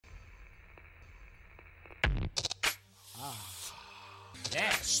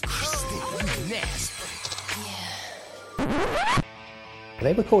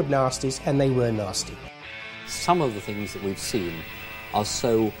They were called nasties, and they were nasty. Some of the things that we've seen are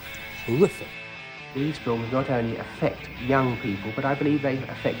so horrific. These films not only affect young people, but I believe they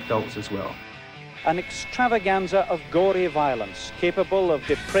affect adults as well. An extravaganza of gory violence capable of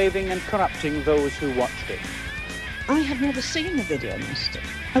depraving and corrupting those who watched it. I have never seen a video nasty.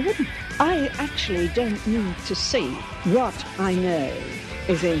 I wouldn't. I actually don't need to see what I know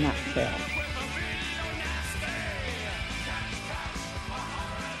is in that film.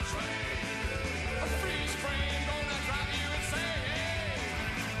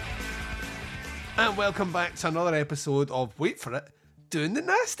 And welcome back to another episode of, wait for it, Doing the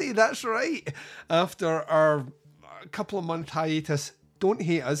Nasty. That's right. After our couple of month hiatus, don't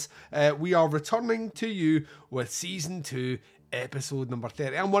hate us, we are returning to you with Season 2, Episode number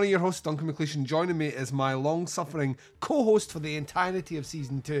 30. I'm one of your hosts, Duncan McLeish. Joining me is my long-suffering co-host for the entirety of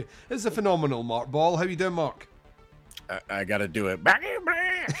Season 2. It's a phenomenal Mark Ball. How you doing, Mark? I gotta do it. Back in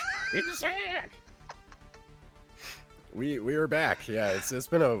black. It's sick. We are back. Yeah, it's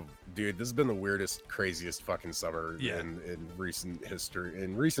been this has been the weirdest, craziest fucking summer in recent history,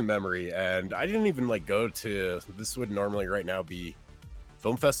 in recent memory. And I didn't even go to, this would normally right now be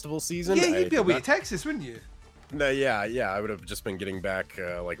film festival season. Yeah, you'd be away to Texas, wouldn't you? No, yeah, I would have just been getting back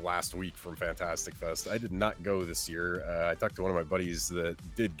last week from Fantastic Fest. I did not go this year. I talked to one of my buddies that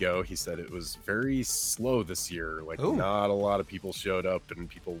did go. He said it was very slow this year. Not a lot of people showed up, and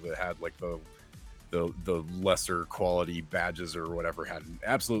people that had the lesser quality badges or whatever had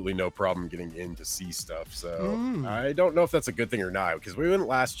absolutely no problem getting in to see stuff. So I don't know if that's a good thing or not, because we went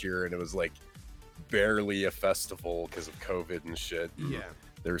last year and it was barely a festival because of COVID and shit. And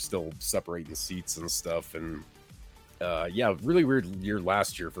they're still separating seats and stuff. And really weird year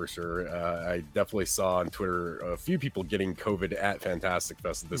last year for sure. I definitely saw on Twitter a few people getting COVID at Fantastic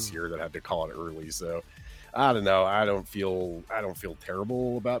Fest this year that had to call it early. So I don't know. I don't feel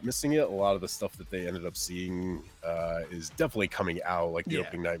terrible about missing it. A lot of the stuff that they ended up seeing is definitely coming out. The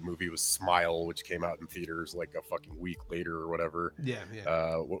opening night movie was Smile, which came out in theaters a fucking week later or whatever.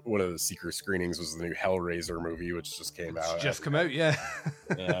 One of the secret screenings was the new Hellraiser movie, which just came out. Just come out, yeah.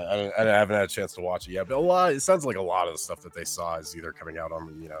 I haven't had a chance to watch it yet, but it sounds like a lot of the stuff that they saw is either coming out on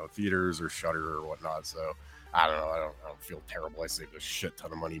theaters or Shudder or whatnot. So I don't know. I don't feel terrible. I saved a shit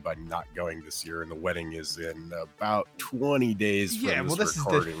ton of money by not going this year, and the wedding is in about 20 days from this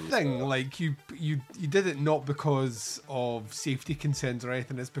recording. Is the thing. So. You did it not because of safety concerns or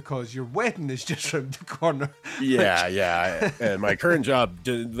anything. It's because your wedding is just around the corner. Yeah. And my current job,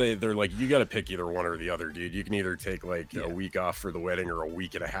 they're like, you got to pick either one or the other, dude. You can either take a week off for the wedding or a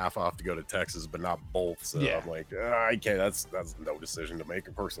week and a half off to go to Texas, but not both. So I'm like, I can't. That's no decision to make.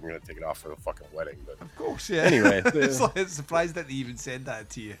 Of course, I'm going to take it off for the fucking wedding. But of course, yeah. Anyway, it's surprised that they even said that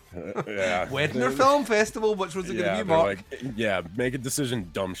to you. Wedding or film festival, which was it going to be, Mark? Make a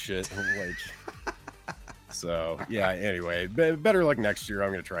decision, dumb shit. So anyway, better luck next year. I'm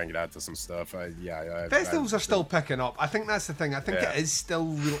going to try and get out to some stuff. Festivals are still picking up. I think that's the thing. I think it is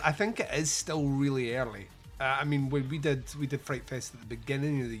still really early. When we did Fright Fest at the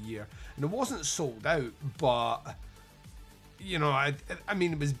beginning of the year, and it wasn't sold out, but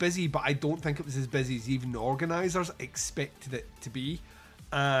it was busy, but I don't think it was as busy as even the organisers expected it to be.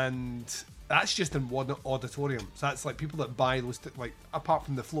 And that's just in one auditorium. So that's people that buy those, apart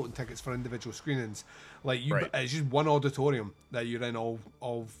from the floating tickets for individual screenings, it's just one auditorium that you're in all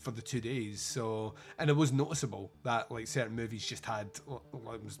for the 2 days. So, and it was noticeable that certain movies just had, it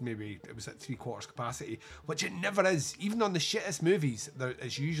was at 3/4 capacity, which it never is. Even on the shittest movies,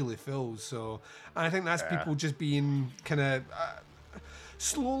 it's usually full. So, and I think that's people just being kind of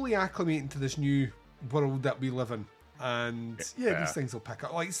slowly acclimating to this new world that we live in. And these things will pick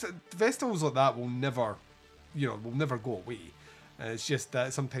up. Festivals like that will never go away. It's just that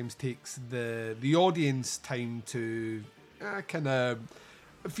it sometimes takes the audience time to kind of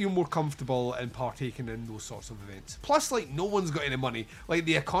feel more comfortable in partaking in those sorts of events. Plus, no one's got any money.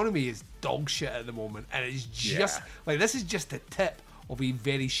 The economy is dog shit at the moment, and it's just this is just the tip of a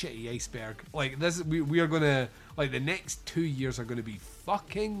very shitty iceberg. We are gonna the next 2 years are gonna be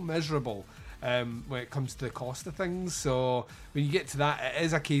fucking miserable. When it comes to the cost of things. So when you get to that, it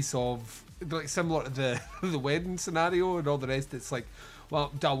is a case of similar to the wedding scenario and all the rest. It's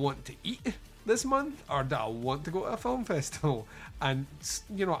well, do I want to eat this month or do I want to go to a film festival? And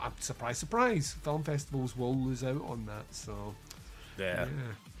surprise, film festivals will lose out on that. So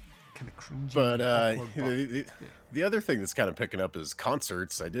kind of cringy. But awkward, the other thing that's kind of picking up is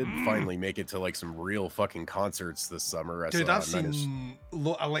concerts. I did finally make it to like some real fucking concerts this summer. Dude, I've seen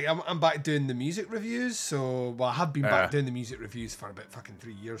like I'm back doing the music reviews. So I have been back doing the music reviews for about fucking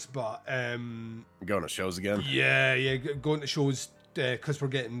 3 years. But going to shows again. Yeah, going to shows because we're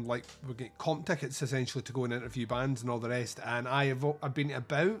getting comp tickets essentially to go and interview bands and all the rest. And I've been to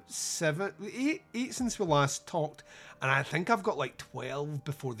about 8 since we last talked, and I think I've got like 12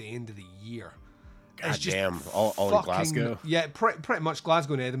 before the end of the year. God damn, all in Glasgow? Yeah, pretty much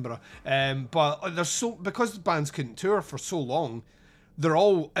Glasgow and Edinburgh. But there's because the bands couldn't tour for so long, they're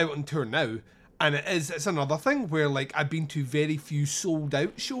all out on tour now. And it's another thing where like I've been to very few sold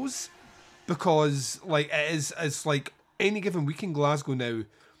out shows because like it's like any given week in Glasgow now,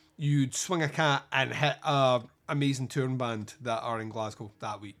 you'd swing a cat and hit a amazing touring band that are in Glasgow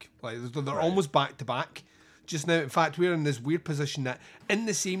that week. Like they're almost back to back. Just now, in fact, we're in this weird position that in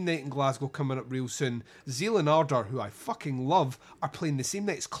the same night in Glasgow coming up real soon, Zeal and Ardor, who I fucking love, are playing the same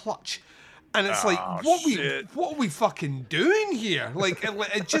night as Clutch. And it's what are we fucking doing here? Like,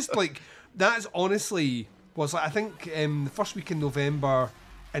 it just like, that's honestly was like, I think the first week in November,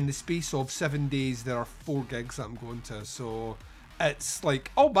 in the space of 7 days, there are 4 gigs that I'm going to. So it's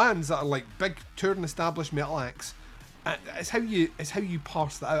like all bands that are like big touring established metal acts. It's how you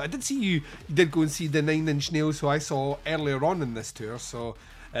parse that out. I did see you did go and see the 9 Inch Nails, who I saw earlier on in this tour. So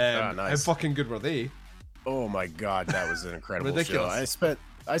nice. How fucking good were they? Oh my god, that was an incredible Ridiculous. show.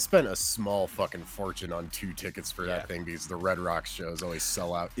 I spent a small fucking fortune on 2 tickets for that thing because the Red Rocks shows always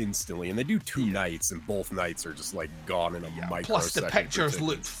sell out instantly, and they do 2 nights, and both nights are just like gone in a microsecond. Plus the pictures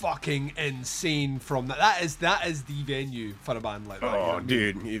looked fucking insane from that. That is the venue for a band like that. Oh, you know what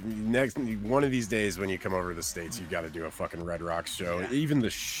I mean? dude! One of these days when you come over to the States, you got to do a fucking Red Rocks show. Yeah. Even the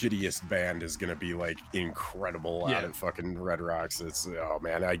shittiest band is gonna be like incredible out at fucking Red Rocks. It's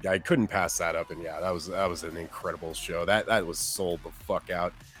man, I couldn't pass that up, and that was an incredible show. That was sold the fuck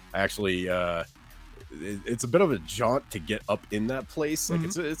out. Actually, it's a bit of a jaunt to get up in that place. Like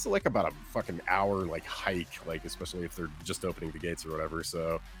it's like about a fucking hour like hike, like especially if they're just opening the gates or whatever.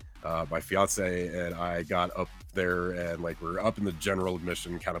 So my fiance and I got up there, and like we're up in the general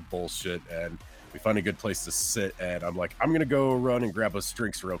admission kind of bullshit, and we find a good place to sit, and I'm like, I'm gonna go run and grab us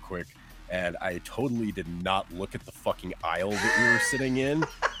drinks real quick. And I totally did not look at the fucking aisle that we were sitting in.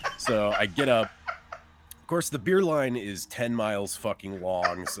 So I get up. Of course, the beer line is 10 miles fucking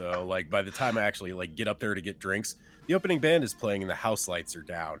long. So like by the time I actually like get up there to get drinks, the opening band is playing and the house lights are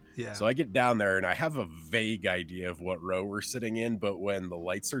down. Yeah. So I get down there and I have a vague idea of what row we're sitting in. But when the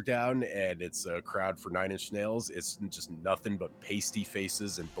lights are down and it's a crowd for 9 Inch Nails, it's just nothing but pasty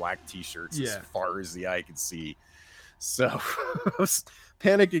faces and black t-shirts as far as the eye can see. So I was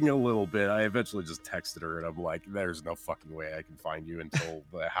panicking a little bit. I eventually just texted her and I'm like, there's no fucking way I can find you until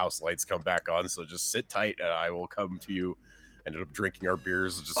the house lights come back on. So just sit tight and I will come to you. Ended up drinking our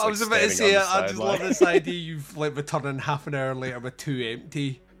beers. Just I was about to say, I just love this idea. You've like returning half an hour later with 2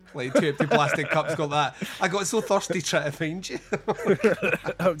 empty plastic cups. Got that. I got so thirsty trying to find you.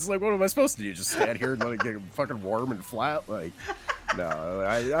 I was like, what am I supposed to do? Just stand here and let it get fucking warm and flat? Like, no,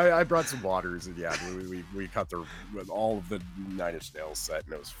 I brought some waters, and we cut all of the 9 Inch Nails set,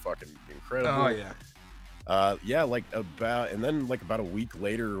 and it was fucking incredible. Oh yeah. Like about a week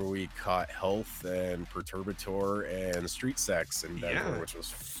later, we caught Health and Perturbator and Street Sex in Denver, which was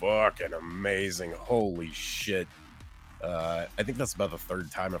fucking amazing. Holy shit. I think that's about the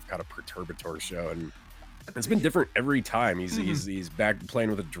 3rd time I've caught a Perturbator show, and it's been different every time. He's back playing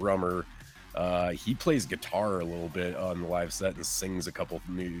with a drummer. He plays guitar a little bit on the live set and sings a couple of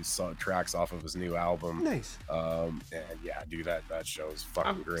new tracks off of his new album. Nice. And yeah, dude, that show is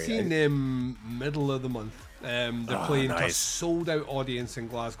fucking great. I've seen them middle of the month. They're playing to a sold out audience in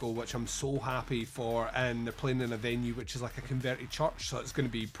Glasgow, which I'm so happy for, and they're playing in a venue which is like a converted church, so it's going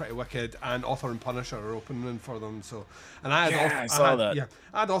to be pretty wicked. And Author and Punisher are opening for them. So, and I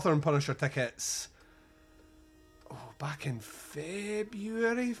had Author and Punisher tickets. Back in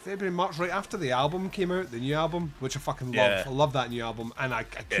February, March, right after the album came out, the new album, which I fucking love. I love that new album, and I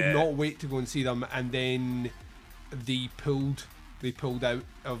could not wait to go and see them. And then they pulled out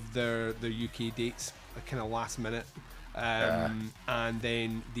of their UK dates, like kind of last minute, and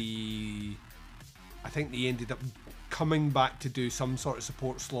then I think they ended up coming back to do some sort of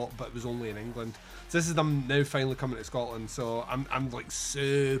support slot, but it was only in England. So this is them now finally coming to Scotland, so I'm like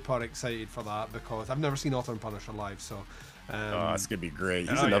super excited for that because I've never seen Author and Punisher live. So it's gonna be great.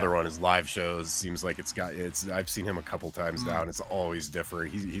 He's another one. His live shows seems like I've seen him a couple times now, and it's always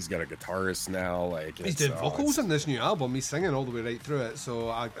different. He's got a guitarist now. Like he's doing vocals in this new album. He's singing all the way right through it. So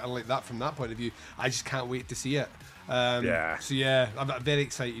I like that from that point of view. I just can't wait to see it. Yeah. So yeah, I'm very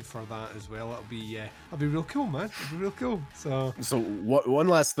excited for that as well. It'll be real cool, man. It'll be real cool. So one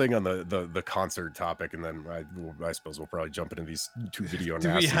last thing on the concert topic, and then I suppose we'll probably jump into these two video nasties.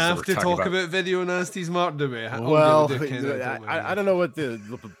 Do we have to talk about video nasties, Mark? Do we? Well, I don't know what the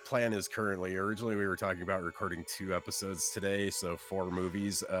plan is currently. Originally, we were talking about recording 2 episodes today, so 4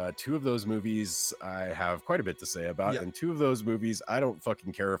 movies. 2 of those movies I have quite a bit to say about, and 2 of those movies I don't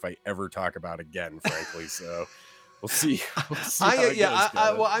fucking care if I ever talk about again, frankly. So. We'll see.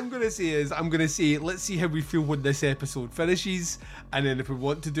 What I'm going to say is, let's see how we feel when this episode finishes, and then if we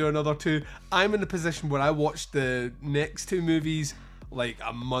want to do another 2, I'm in a position where I watched the next 2 movies like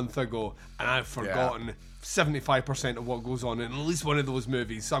a month ago, and I've forgotten 75% of what goes on in at least one of those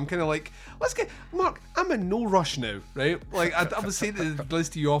movies. So I'm kind of like, Mark, I'm in no rush now, right? Like I was saying to Liz,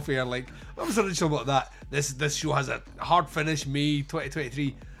 to you off air, like, I was originally about that. This show has a hard finish, May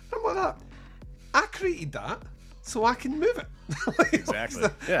 2023. I'm like that. I created that. So I can move it. Exactly.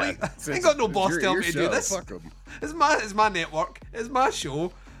 Yeah. I ain't got no boss telling me to do this. It's my network. It's my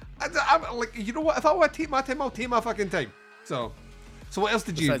show. I'm like, you know what? If I want to take my time, I'll take my fucking time. So what else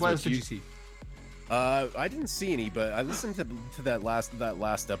did you see? I didn't see any, but I listened to that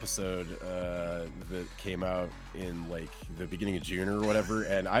last episode that came out in like the beginning of June or whatever,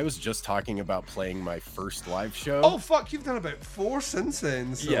 and I was just talking about playing my first live show. Oh fuck, you've done about 4 since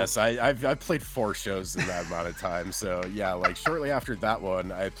then. So. Yes, I've played 4 shows in that amount of time. So yeah, like shortly after that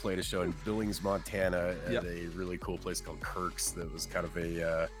one, I played a show in Billings, Montana, at a really cool place called Kirk's. That was kind of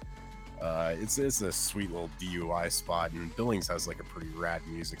a it's a sweet little DUI spot, and Billings has like a pretty rad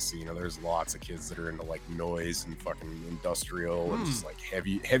music scene. There's lots of kids that are into like noise and fucking industrial and just like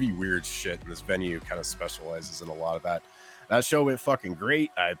heavy weird shit, and this venue kind of specializes in a lot of that. That show went fucking great.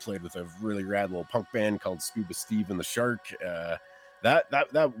 I played with a really rad little punk band called Scuba Steve and the Shark.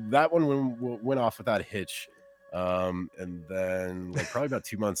 That one went off without a hitch. And then like probably about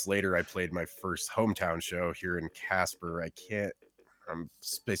 2 months later, I played my first hometown show here in Casper. I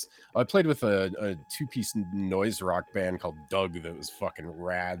played with a 2-piece noise rock band called Doug that was fucking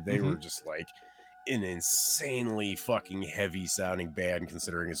rad. They were just like an insanely fucking heavy sounding band,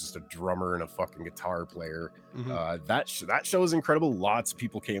 considering it's just a drummer and a fucking guitar player. That show was incredible. Lots of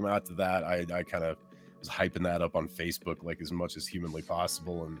people came out to that. I kind of was hyping that up on Facebook like as much as humanly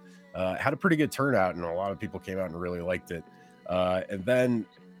possible, and had a pretty good turnout, and a lot of people came out and really liked it. And then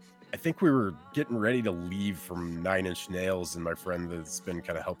I think we were getting ready to leave from 9 Inch Nails, and my friend that's been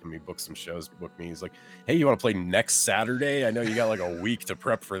kind of helping me book some shows booked me. He's like, hey, you want to play next Saturday? I know you got like a week to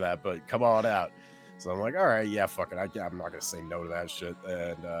prep for that, but come on out. So I'm like, all right, yeah, fuck it. I'm not going to say no to that shit.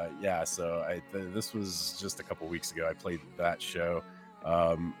 And so this was just a couple weeks ago. I played that show.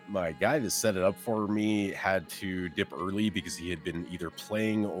 My guy that set it up for me had to dip early because he had been either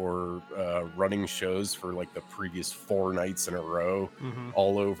playing or running shows for like the previous 4 nights in a row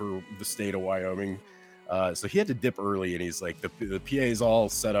all over the state of Wyoming. So he had to dip early, and he's like, the PA is all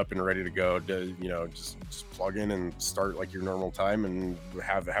set up and ready to go. Just plug in and start like your normal time and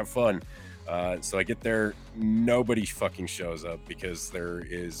have fun. So I get there, nobody fucking shows up because there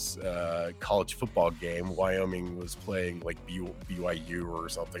is a college football game. Wyoming was playing like BYU or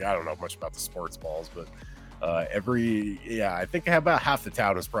something. I don't know much about the sports balls, but I think about half the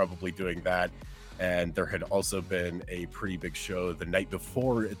town was probably doing that. And there had also been a pretty big show the night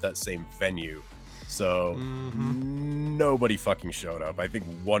before at that same venue. So nobody fucking showed up. I think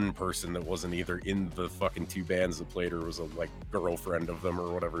one person that wasn't either in the fucking 2 bands that played or was a like girlfriend of them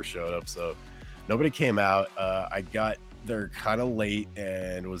or whatever showed up. So nobody came out. I got there kind of late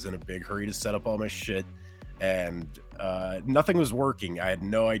and was in a big hurry to set up all my shit, and nothing was working. I had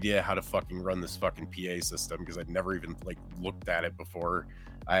no idea how to fucking run this fucking PA system because I'd never even like looked at it before.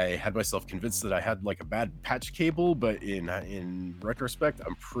 I had myself convinced that I had like a bad patch cable, but in retrospect,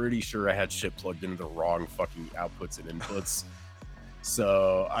 I'm pretty sure I had shit plugged into the wrong fucking outputs and inputs.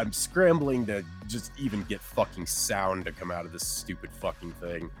 So I'm scrambling to just even get fucking sound to come out of this stupid fucking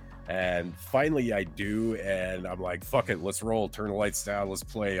thing. And finally I do, and I'm like, fuck it, let's roll, turn the lights down, let's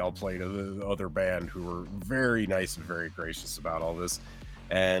play. I'll play to the other band, who were very nice and very gracious about all this.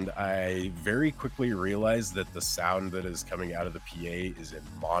 And I very quickly realized that the sound that is coming out of the PA is in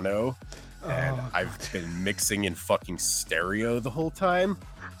mono, and I've been mixing in fucking stereo the whole time.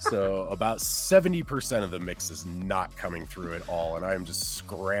 So about 70% of the mix is not coming through at all, and I'm just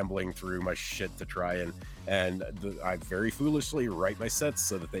scrambling through my shit to try and I very foolishly write my sets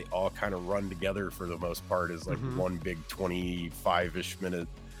so that they all kind of run together for the most part as like one big 25-ish minute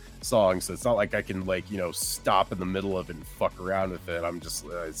song. So it's not like I can like, stop in the middle of it and fuck around with it. I'm just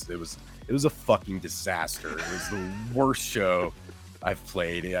it was a fucking disaster. It was the worst show I've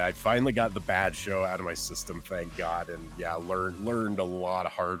played. Yeah, I finally got the bad show out of my system, thank God, and yeah, learned a lot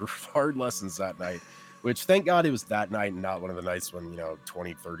of hard lessons that night. Which, thank God, it was that night and not one of the nights when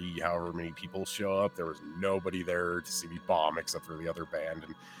 20, 30, however many people show up. There was nobody there to see me bomb except for the other band,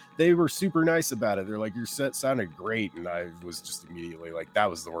 and they were super nice about it. They're like, "Your set sounded great," and I was just immediately like, "That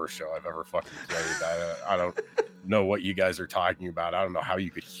was the worst show I've ever fucking played." I don't know what you guys are talking about. I don't know how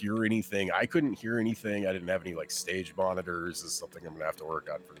you could hear anything. I couldn't hear anything. I didn't have any like stage monitors. This is something I'm gonna have to work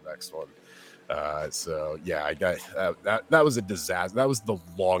on for the next one. So yeah, I got that was a disaster. That was the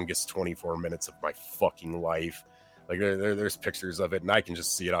longest 24 minutes of my fucking life. Like there's pictures of it, and I can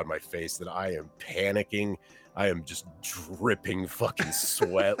just see it on my face that I am panicking. I am just dripping fucking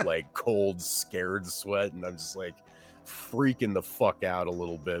sweat, like cold, scared sweat, and I'm just like freaking the fuck out a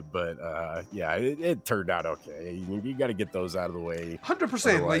little bit. But yeah, it turned out okay. You got to get those out of the way.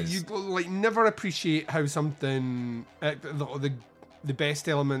 100%. Like you like never appreciate how something the best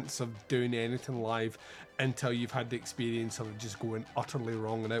elements of doing anything live until you've had the experience of it just going utterly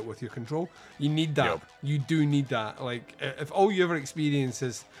wrong and out with your control. You need that. Yep. You do need that. Like, if all you ever experience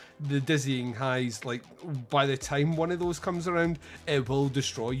is the dizzying highs, like, by the time one of those comes around, it will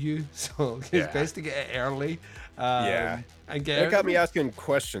destroy you. So it's best to get it early. And get it got me asking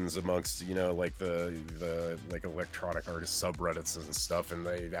questions amongst, like the like electronic artist subreddits and stuff, and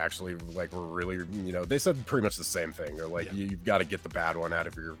they actually like were really, they said pretty much the same thing. They're like, you've got to get the bad one out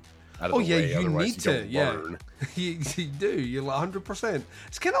of the way, you need to. Learn. you do. You're 100%.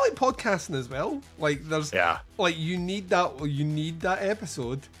 It's kind of like podcasting as well. Like there's, like you need that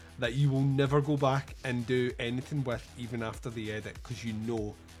episode that you will never go back and do anything with, even after the edit, because you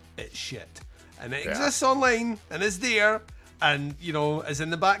know it's shit, and it exists online and it's there. And, it's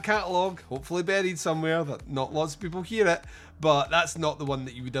in the back catalogue, hopefully buried somewhere that not lots of people hear it. But that's not the one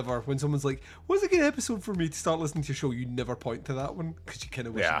that you would ever, when someone's like, what's a good episode for me to start listening to your show? You never point to that one because you kind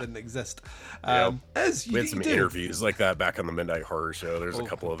of wish it didn't exist. We had some interviews like that back on the Midnight Horror Show. There's a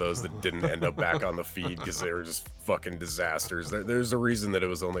couple of those that didn't end up back on the feed because they were just fucking disasters. There's a reason that it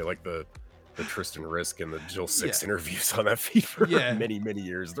was only like the Tristan Risk and the Jill Six interviews on that feed for many, many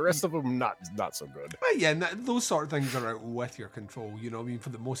years. The rest of them not so good. Well, yeah, those sort of things are out with your control, for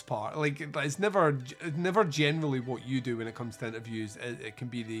the most part. Like, it's never generally what you do when it comes to interviews. It can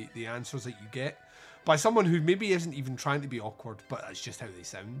be the answers that you get by someone who maybe isn't even trying to be awkward, but that's just how they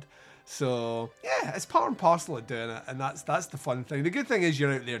sound. So yeah, it's part and parcel of doing it, and that's the fun thing. The good thing is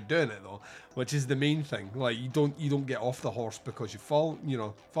you're out there doing it though, which is the main thing. Like you don't get off the horse because you fallen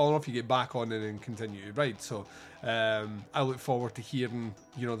off. You get back on it and continue to ride. So I look forward to hearing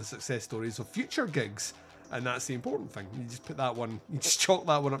the success stories of future gigs, and that's the important thing. You just chalk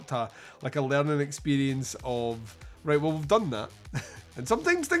that one up to like a learning experience of right. Well, we've done that, and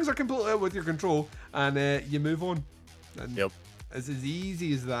sometimes things are completely out with your control, and you move on. And it's as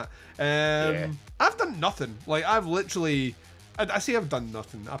easy as that. I've done nothing. Like I've literally, I say I've done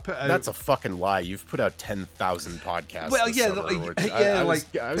nothing. That's a fucking lie. You've put out 10,000 podcasts. Well, this summer,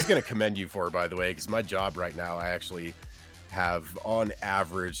 I was gonna commend you for it, by the way, because my job right now, I actually have on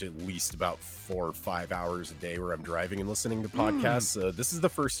average at least about 4 or 5 hours a day where I'm driving and listening to podcasts. This is the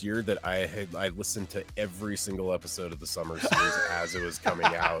first year that I listened to every single episode of the summer series as it was coming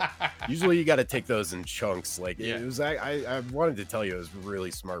out. Usually you got to take those in chunks. Like it was, I wanted to tell you it was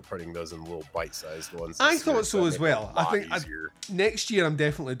really smart putting those in little bite-sized ones. I thought so as well. I think next year I'm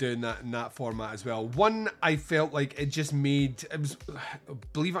definitely doing that in that format as well. One, I felt like it was,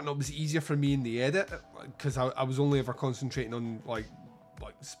 believe it or not, it was easier for me in the edit because I was only ever concentrating on like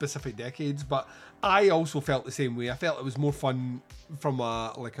specific decades, but I also felt the same way. I felt it was more fun from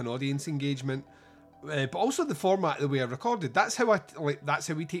an audience engagement, but also the format, the way I recorded. That's how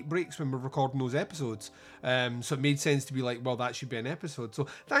we take breaks when we're recording those episodes. So it made sense to be like, well, that should be an episode. So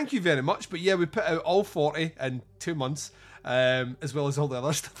thank you very much. But yeah, we put out all 40 in 2 months, as well as all the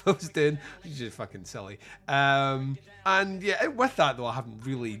other stuff I was doing, which is just fucking silly. And yeah, with that though, I haven't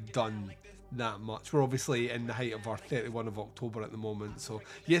really done that much. We're obviously in the height of our 31 of October at the moment, so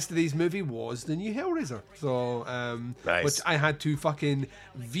yesterday's movie was the new Hellraiser, so nice. Which I had to fucking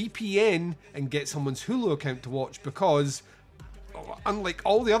VPN and get someone's Hulu account to watch, because unlike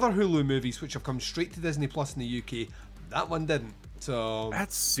all the other Hulu movies which have come straight to Disney Plus in the UK, that one didn't. So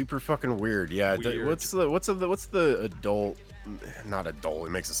that's super fucking weird. Yeah, weird. What's the adult, not adult,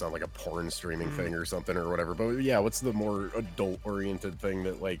 it makes it sound like a porn streaming thing or something or whatever, but yeah, what's the more adult oriented thing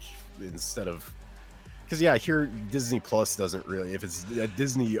that, like, instead of, because yeah, here Disney Plus doesn't really, if it's a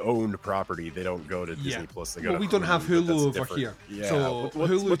Disney owned property, they don't go to Disney Plus, they go to we don't have Hulu over here. So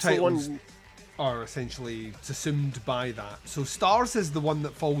Hulu titles are essentially assumed by that. So Stars is the one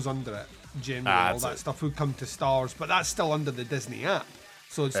that falls under it. generally, all that stuff would come to Stars, but that's still under the Disney app,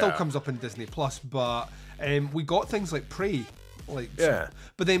 so it still comes up in Disney Plus. But we got things like Prey,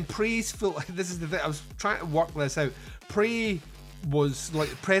 but then Prey's full. This is the thing. I was trying to work this out. Prey was like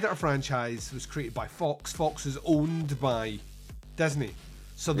the Predator franchise was created by Fox. Fox is owned by Disney,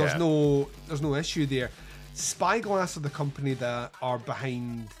 so there's no issue there. Spyglass are the company that are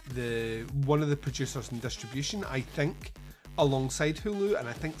behind one of the producers and distribution, I think, alongside Hulu, and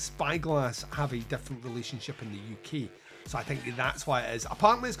I think Spyglass have a different relationship in the UK. So I think that's why it is.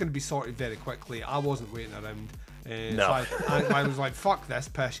 Apparently it's going to be sorted very quickly. I wasn't waiting around. No. So I was like, fuck this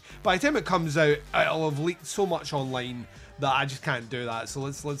pish. By the time it comes out, it'll have leaked so much online that I just can't do that. So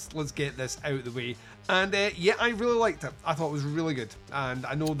let's get this out of the way. And I really liked it. I thought it was really good. And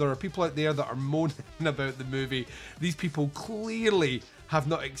I know there are people out there that are moaning about the movie. These people clearly have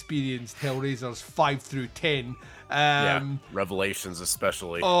not experienced Hellraisers 5 through 10. Revelations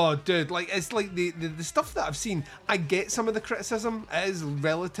especially. Oh, dude, like it's like the stuff that I've seen. I get some of the criticism. It is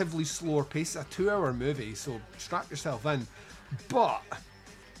relatively slower pace. It's a 2-hour movie, so strap yourself in. But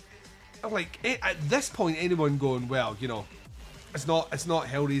like at this point, anyone going, well, you know, it's not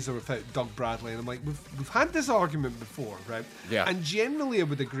Hellraiser without Doug Bradley, and I'm like, we've had this argument before, right? Yeah. And generally, I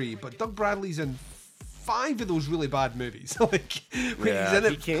would agree, but Doug Bradley's in 5 of those really bad movies. Like, yeah, he's in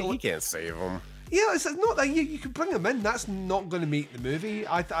it, he can't save them. Yeah, it's not that you can bring him in. That's not going to make the movie.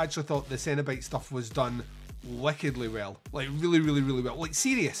 I actually thought the Cenobite stuff was done wickedly well, like really, really, really well, like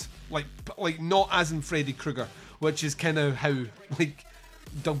serious, like not as in Freddy Krueger, which is kind of how like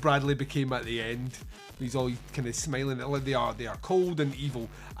Doug Bradley became at the end. He's all kind of smiling. Like they are cold and evil,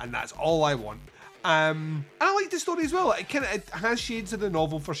 and that's all I want. I like the story as well. It has shades of the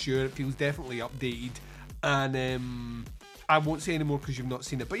novel for sure. It feels definitely updated, and I won't say any more because you've not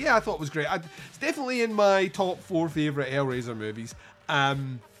seen it. But yeah, I thought it was great. It's definitely in my top 4 favourite Hellraiser movies.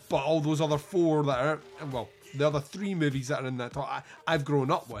 But all those other 4 that are, well, the other 3 movies that are in that top, I've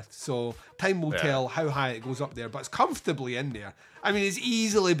grown up with. So time will tell how high it goes up there. But it's comfortably in there. I mean, it's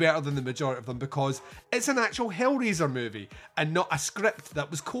easily better than the majority of them because it's an actual Hellraiser movie and not a script that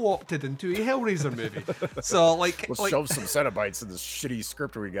was co-opted into a Hellraiser movie. So, let's shove some Cenobites in this shitty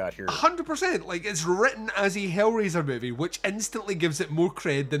script we got here. 100%. Like, it's written as a Hellraiser movie, which instantly gives it more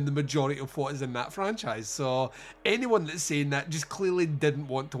cred than the majority of what is in that franchise. So, anyone that's saying that just clearly didn't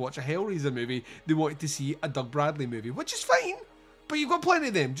want to watch a Hellraiser movie. They wanted to see a Doug Bradley movie, which is fine. But you've got plenty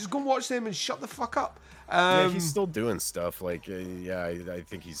of them. Just go and watch them and shut the fuck up. Yeah, he's still doing stuff. Like, I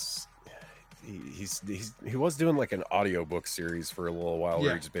think he was doing like an audiobook series for a little while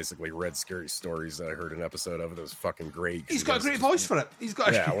where he just basically read scary stories that I heard an episode of. It was fucking great. He's got a great voice for it. He's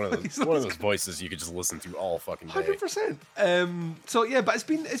got one of those voices you could just listen to all fucking day. 100%. So yeah, but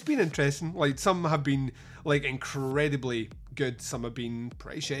it's been interesting. Like some have been like incredibly good. Some have been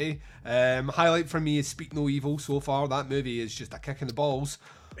pretty shitty. Highlight for me is Speak No Evil so far. That movie is just a kick in the balls.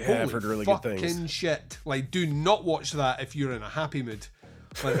 Yeah, I've heard really good things. Fucking shit. Like, do not watch that if you're in a happy mood.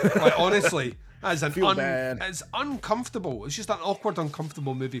 Like honestly, it's uncomfortable. It's just an awkward,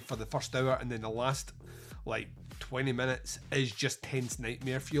 uncomfortable movie for the first hour, and then the last like 20 minutes is just tense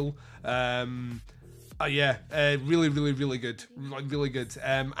nightmare fuel. Really, really, really good. Like, really good.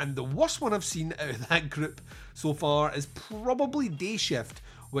 And the worst one I've seen out of that group so far is probably Day Shift,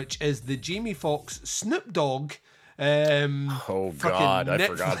 which is the Jamie Foxx Snoop Dogg. Oh God, I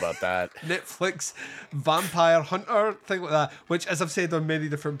forgot about that. Netflix Vampire Hunter thing like that, which, as I've said on many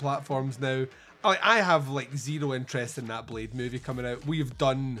different platforms now, I have like zero interest in that Blade movie coming out. We've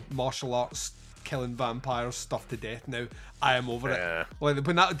done martial arts killing vampires stuff to death now. I am over it. Like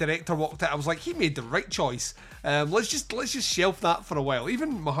when that director walked out, I was like, he made the right choice. Let's just shelf that for a while.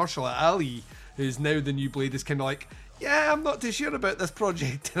 Even Mahershala Ali, who's now the new Blade, is kind of like, yeah, I'm not too sure about this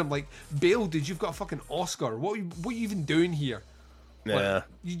project. And I'm like, Bale, dude, you've got a fucking Oscar. What are you even doing here? Yeah. Like,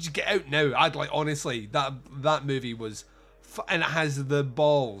 you just get out now. I'd like, honestly, that movie was, and it has the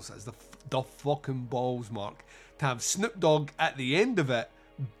balls, as the fucking balls, Mark, to have Snoop Dogg at the end of it,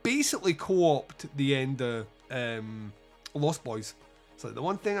 basically co-opt the end of Lost Boys. So the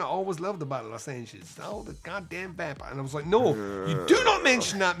one thing I always loved about Los Angeles, the goddamn vampire. And I was like, no, you do not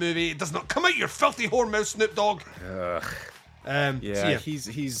mention that movie. It does not come out your filthy whore mouth, Snoop Dogg.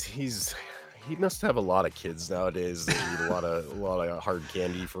 He must have a lot of kids nowadays that eat a lot of hard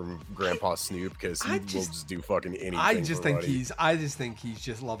candy from Grandpa Snoop, because he will just do fucking anything. I just think he's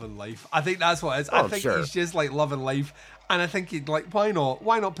just loving life. I think that's what it is. I think he's just like loving life, and I think he'd like, why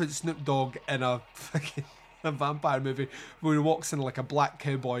not put Snoop Dogg in a fucking a vampire movie where he walks in like a black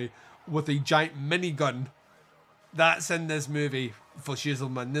cowboy with a giant minigun. That's in this movie. for shizzle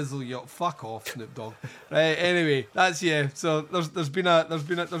my nizzle, you fuck off, Snoop Dogg. Right, anyway, that's so there's been a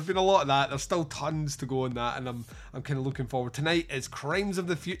lot of that. There's still tons to go on that, and I'm kind of looking forward. Tonight is Crimes of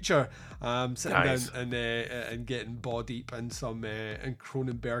the Future. Sitting Nice. down and getting ball deep in some in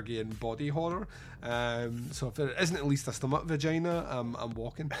Cronenbergian body horror. So if there isn't at least a stomach vagina, I'm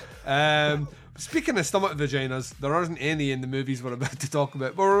walking. Speaking of stomach vaginas, there aren't any in the movies we're about to talk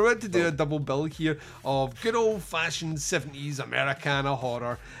about, but we're about to do a double bill here of good old-fashioned 70s Americana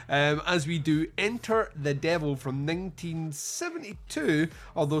horror, as we do Enter the Devil from 1972,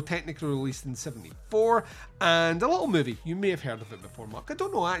 although technically released in 74, and a little movie. You may have heard of it before, Mark. I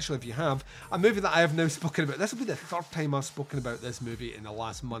don't know actually if you have. A movie that I have now spoken about. This will be the third time I've spoken about this movie in the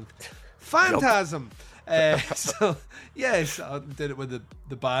last month. Phantasm. So yes, I did it with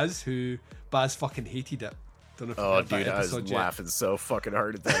the Baz, who Baz fucking hated it. Don't know if Oh, heard that dude, I was episode yet. laughing so fucking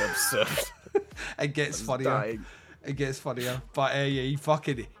hard at that episode. It gets funnier. dying. It gets funnier. But yeah, he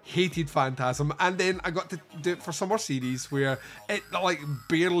fucking hated Phantasm. And then I got to do it for Summer Series where it like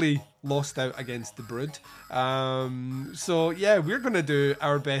barely lost out against The Brood. So yeah, we're going to do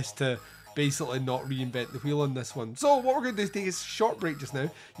our best to basically not reinvent the wheel on this one. So what we're going to do is take a short break just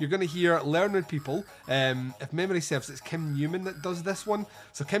now. You're going to hear Learned People. If memory serves, it's Kim Newman that does this one.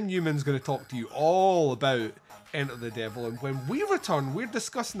 So Kim Newman's going to talk to you all about Enter the Devil, and when we return, we're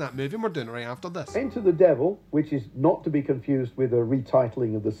discussing that movie, and we're doing it right after this. Enter the Devil, which is not to be confused with a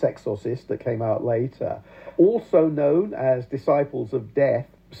retitling of The Sexorcist that came out later, also known as Disciples of Death.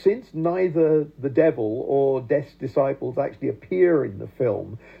 Since neither the devil or Death's disciples actually appear in the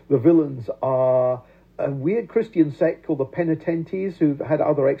film, the villains are a weird Christian sect called the Penitentes, who've had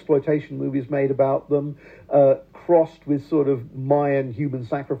other exploitation movies made about them, crossed with sort of Mayan human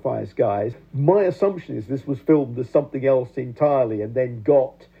sacrifice guys. My assumption is this was filmed as something else entirely and then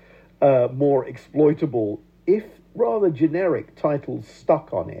got more exploitable, if rather generic, titles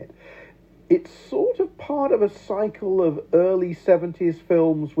stuck on it. It's sort of part of a cycle of early 70s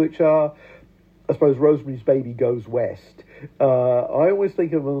films, which are, I suppose, Rosemary's Baby Goes West. I always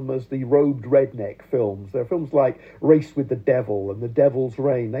think of them as the robed redneck films. They're films like Race with the Devil and The Devil's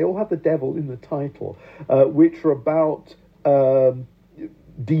Reign. They all have the devil in the title, which are about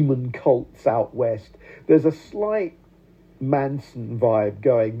demon cults out west. There's a slight Manson vibe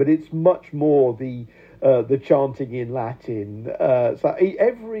going, but it's much more the chanting in Latin. So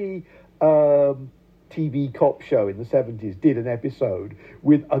every TV cop show in the 70s did an episode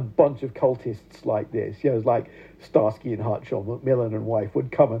with a bunch of cultists like this. You know, it's like Starsky and Hutch or Macmillan and Wife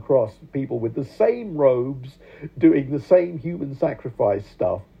would come across people with the same robes doing the same human sacrifice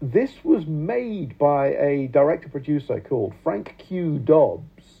stuff. This was made by a director-producer called Frank Q.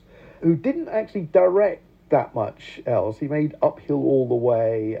 Dobbs, who didn't actually direct that much else. He made Uphill All the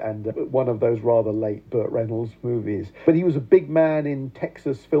Way and one of those rather late Burt Reynolds movies. But he was a big man in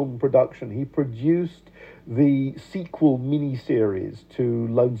Texas film production. He produced the sequel miniseries to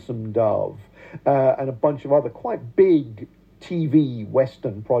Lonesome Dove and a bunch of other quite big TV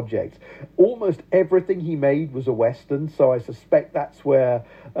Western projects. Almost everything he made was a Western, so I suspect that's where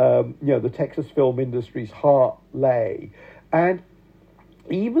the Texas film industry's heart lay. And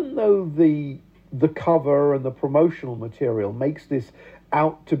even though the cover and the promotional material makes this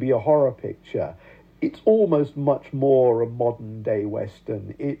out to be a horror picture, it's almost much more a modern day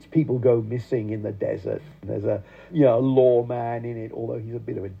Western. It's people go missing in the desert. There's a lawman in it, although he's a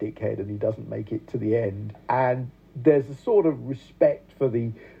bit of a dickhead and he doesn't make it to the end. And there's a sort of respect for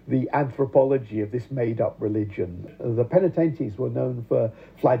the anthropology of this made-up religion. The Penitentes were known for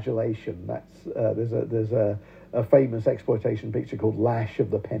flagellation. There's a famous exploitation picture called Lash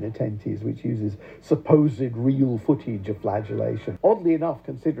of the Penitentes, which uses supposed real footage of flagellation. Oddly enough,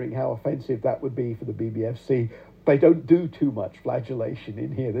 considering how offensive that would be for the BBFC, they don't do too much flagellation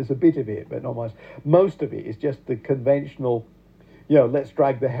in here. There's a bit of it, but not much. Most of it is just the conventional, let's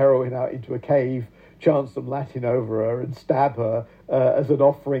drag the heroine out into a cave, chant some Latin over her and stab her as an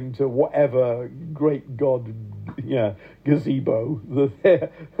offering to whatever great god gazebo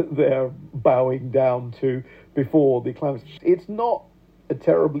that they're bowing down to before the climax. It's not a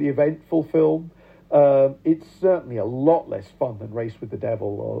terribly eventful film. It's certainly a lot less fun than Race with the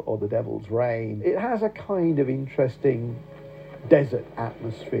Devil or The Devil's Reign. It has a kind of interesting desert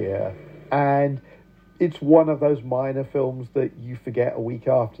atmosphere, and it's one of those minor films that you forget a week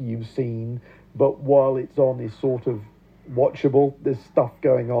after you've seen, but while it's on is sort of watchable. There's stuff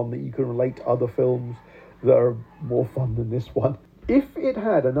going on that you can relate to other films that are more fun than this one. If it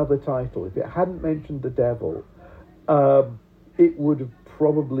had another title, if it hadn't mentioned the devil, it would have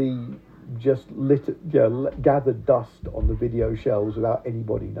probably just gathered dust on the video shelves without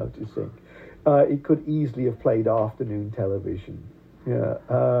anybody noticing. It could easily have played afternoon television.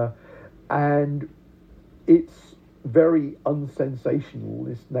 And its very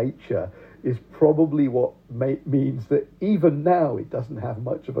unsensationalist nature is probably what means that even now it doesn't have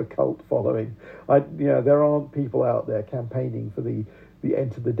much of a cult following. There aren't people out there campaigning for the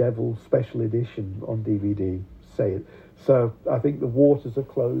Enter the Devil special edition on DVD. Say it. So I think the waters are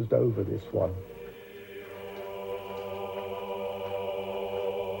closed over this one.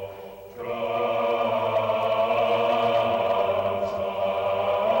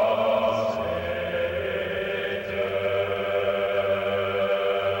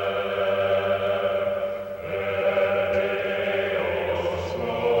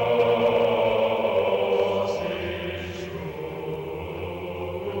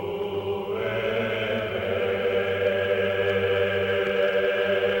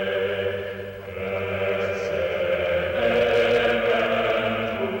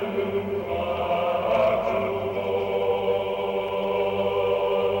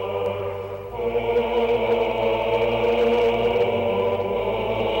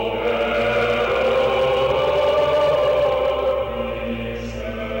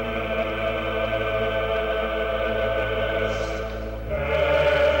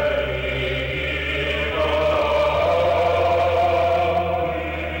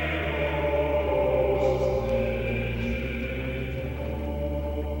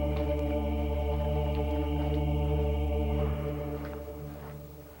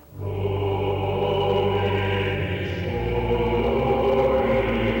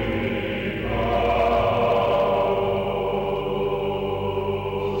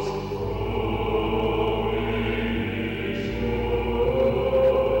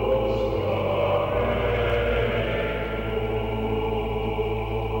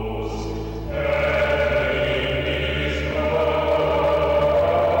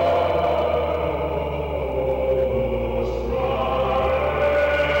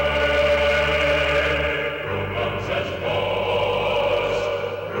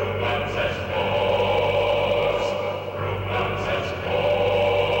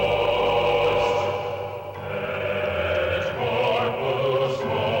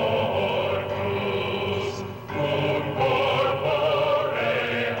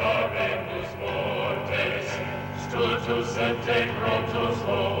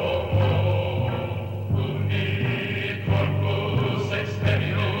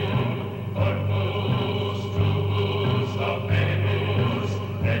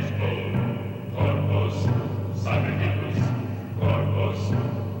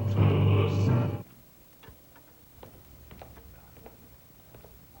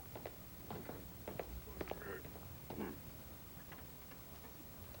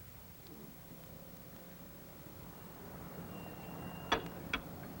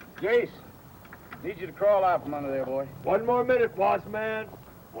 Jace, need you to crawl out from under there, boy. 1 more minute, boss man.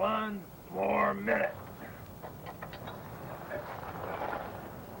 1 more minute.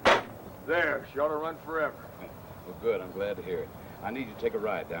 There, she ought to run forever. Well, good. I'm glad to hear it. I need you to take a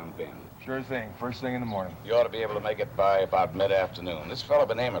ride down Bend. Sure thing. First thing in the morning. You ought to be able to make it by about mid-afternoon. This fellow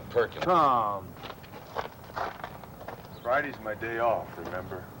by the name of Perkins. Tom. Friday's my day off,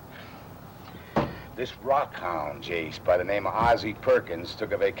 remember? This rock hound, Jace, by the name of Ozzie Perkins,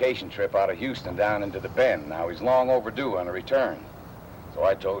 took a vacation trip out of Houston down into the Bend. Now, he's long overdue on a return. So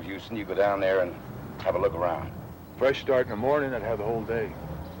I told Houston you go down there and have a look around. Fresh start in the morning, I'd have the whole day.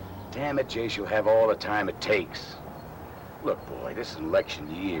 Damn it, Jace, you'll have all the time it takes. Look, boy, this is election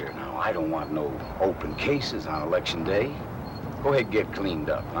year. Now, I don't want no open cases on election day. Go ahead and get cleaned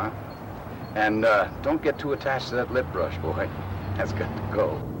up, huh? And don't get too attached to that lip brush, boy. That's got to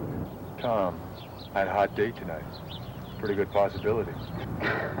go. Tom, I had a hot day tonight. Pretty good possibility.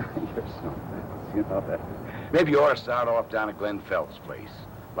 You're so nice. You know that. Maybe you ought to start off down at Glenn Phelps' place.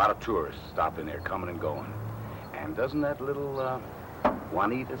 A lot of tourists stop in there, coming and going. And doesn't that little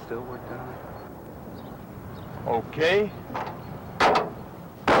Juanita still work down there? Okay.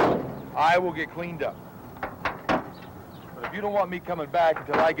 I will get cleaned up. But if you don't want me coming back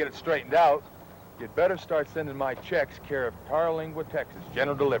until I get it straightened out, you'd better start sending my checks care of Tarlingua, Texas,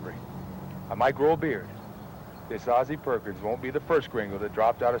 general delivery. I might grow a beard. This Ozzie Perkins won't be the first gringo that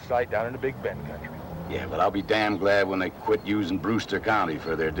dropped out of sight down in the Big Bend country. Yeah, but I'll be damn glad when they quit using Brewster County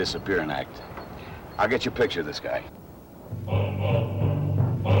for their disappearing act. I'll get you a picture of this guy.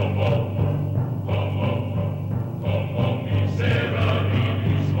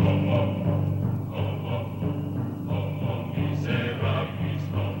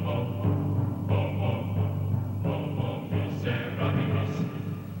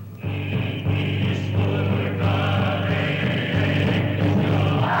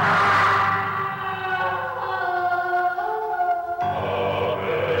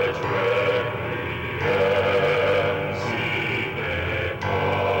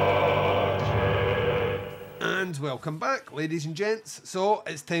 welcome back, ladies and gents. So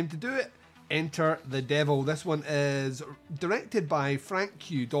it's time to do it. Enter the Devil. This one is directed by Frank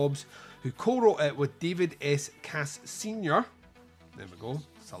Q. Dobbs, who co-wrote it with David S. Cass Sr. There we go.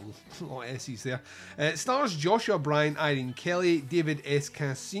 It's a lot of S's there. It stars Joshua Bryan, Irene Kelly, David S.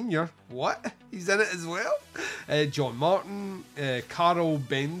 Cass Sr. What? He's in it as well? John Martin, Carl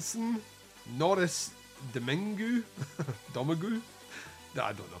Benson, Norris Domingue. Domingue?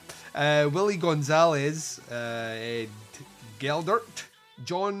 I don't know. Willie Gonzalez, Ed Geldert,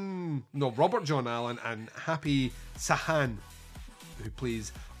 Robert John Allen, and Happy Sahan, who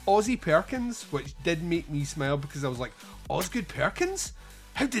plays Ozzy Perkins, which did make me smile because I was like, Osgood Perkins?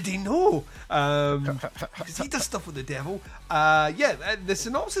 How did he know? Because he does stuff with the devil. The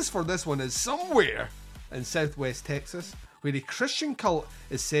synopsis for this one is somewhere in southwest Texas, where a Christian cult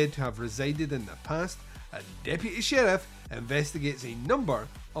is said to have resided in the past, a deputy sheriff investigates a number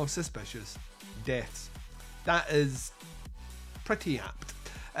of suspicious deaths. That is pretty apt.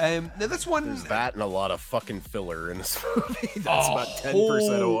 Now this one... There's that and a lot of fucking filler in this movie. That's about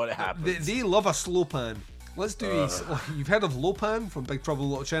 10% of what happens. They love a slow pan. Let's do his... You've heard of Lopan from Big Trouble in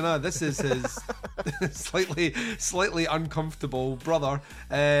Little China? This is his slightly uncomfortable brother.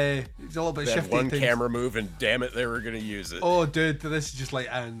 He's a little bit shifty. One camera move and damn it, they were going to use it. Oh, dude, this is just like,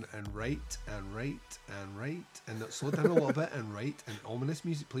 and right, and slow down a little bit, and right, and ominous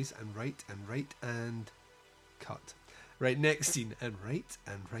music, please, and right, and cut. Right, next scene, and right.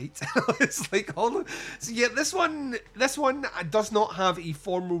 It's like all the... So yeah, this one does not have a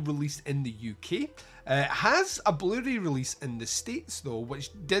formal release in the UK. It has a Blu-ray release in the States though,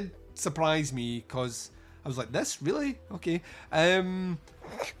 which did surprise me because I was like, this? Really? Okay.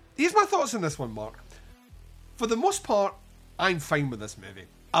 Here's my thoughts on this one, Mark. For the most part, I'm fine with this movie.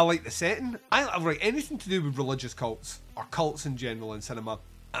 I like the setting. I like anything to do with religious cults, or cults in general in cinema,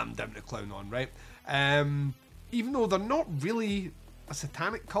 I'm down to clown on, right? Even though they're not really a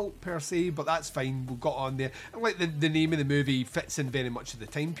satanic cult per se, but that's fine, we've got on there. And like the name of the movie fits in very much of the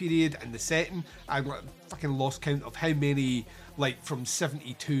time period and the setting. I've got fucking lost count of how many, like from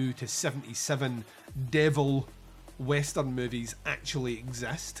 72 to 77 devil Western movies actually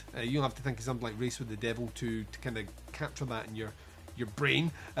exist. You don't have to think of something like Race with the Devil to kind of capture that in your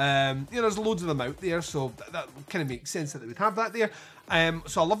brain. There's loads of them out there, so that kind of makes sense that they would have that there.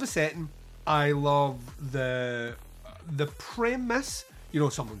 So I love the setting. I love the premise.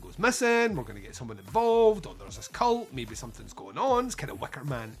 Someone goes missing, we're going to get someone involved, or there's this cult, maybe something's going on. It's kind of Wicker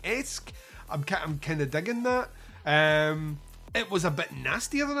Man-esque. I'm kind of digging that. It was a bit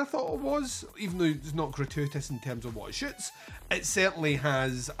nastier than I thought it was, even though it's not gratuitous in terms of what it shoots. It certainly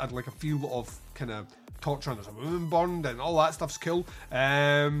has a feel of kind of torture, and there's a woman burned, and all that stuff's cool.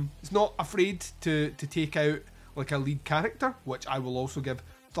 It's not afraid to take out like a lead character, which I will also give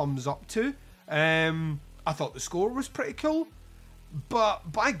thumbs up to. I thought the score was pretty cool,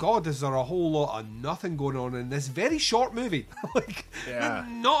 but by God, is there a whole lot of nothing going on in this very short movie.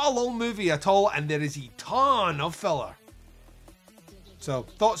 Not a long movie at all, and there is a ton of filler. So,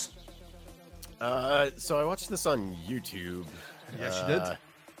 thoughts? So I watched this on YouTube. Yes, you did.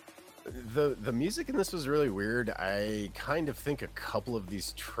 The music in this was really weird. I kind of think a couple of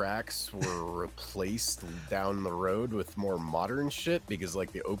these tracks were replaced down the road with more modern shit, because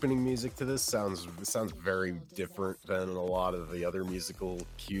like the opening music to this sounds very different than a lot of the other musical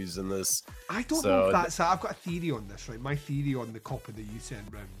cues in this. I don't know if that's... I've got a theory on this, right? My theory on the copy that you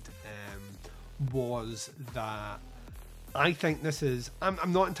sent round was that I think this is...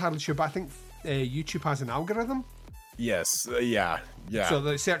 I'm not entirely sure, but I think YouTube has an algorithm. Yes, yeah. So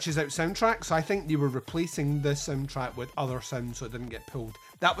it searches out soundtracks. So I think they were replacing the soundtrack with other sounds so it didn't get pulled.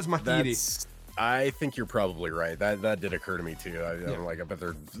 That was my theory. I think you're probably right. That did occur to me too. I bet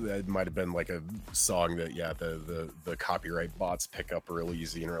it might have been like a song that the copyright bots pick up real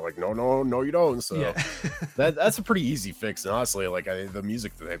easy and are like, no, you don't. So that's a pretty easy fix. And honestly, like the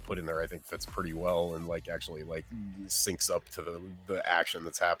music that they put in there, I think fits pretty well and like actually like syncs up to the action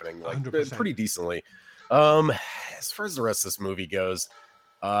that's happening like 100%. Pretty decently. As far as the rest of this movie goes,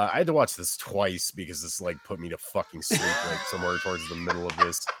 I had to watch this twice because this like put me to fucking sleep like somewhere towards the middle of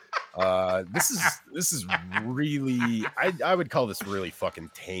this. This is really, I would call this really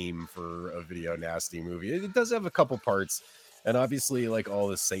fucking tame for a video nasty movie. It does have a couple parts, and obviously like all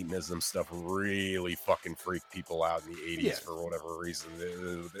the Satanism stuff really fucking freaked people out in the 80s for whatever reason.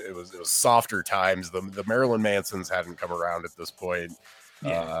 It was softer times. The Marilyn Mansons hadn't come around at this point.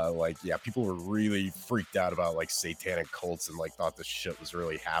 People were really freaked out about like satanic cults and like thought this shit was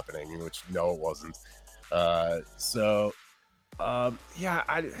really happening, which no, it wasn't. So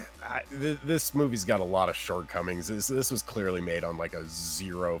This movie's got a lot of shortcomings. This was clearly made on like a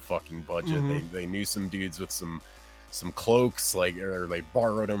zero fucking budget. They knew some dudes with some cloaks, like, or they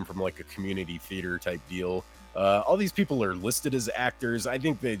borrowed them from like a community theater type deal. All these people are listed as actors. I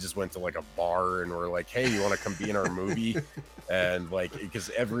think they just went to like a bar and were like, "Hey, you want to come be in our movie?" And like, because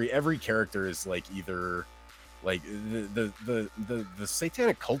every character is like either like the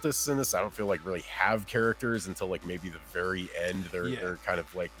satanic cultists in this, I don't feel like really have characters until like maybe the very end. They're kind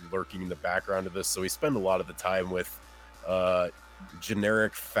of like lurking in the background of this. So we spend a lot of the time with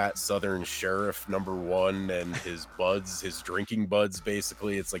generic fat southern sheriff number one and his buds, his drinking buds.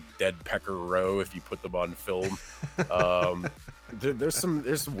 Basically, it's like Dead Pecker Row if you put them on film. There's some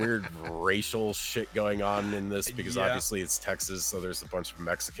weird racial shit going on in this because obviously it's Texas, so there's a bunch of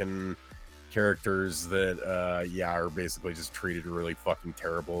Mexican characters that are basically just treated really fucking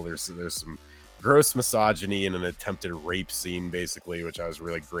terrible. There's some gross misogyny and an attempted rape scene, basically, which I was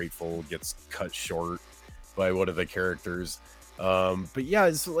really grateful gets cut short by one of the characters. But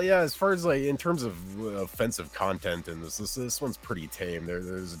as far as like in terms of offensive content in this one's pretty tame.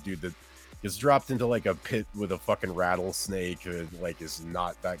 There's a dude that gets dropped into like a pit with a fucking rattlesnake, like is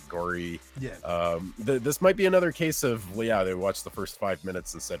not that gory. This might be another case of they watched the first 5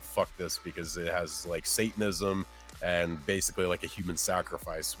 minutes and said fuck this because it has like Satanism and basically like a human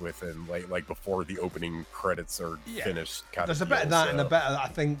sacrifice within like before the opening credits are finished. There's a bit of that and a bit of, I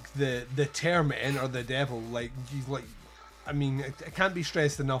think the term enter the devil, like I mean, it can't be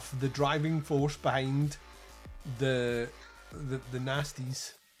stressed enough. The driving force behind the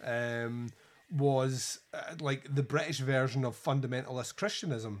nasties was like the British version of fundamentalist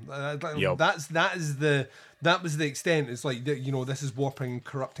Christianism. That was the extent. It's like this is warping and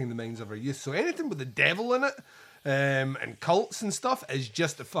corrupting the minds of our youth. So anything with the devil in it and cults and stuff is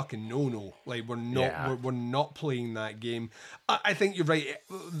just a fucking no. Like we're not playing that game. I think you're right.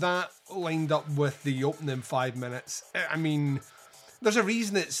 That lined up with the opening 5 minutes. I mean, there's a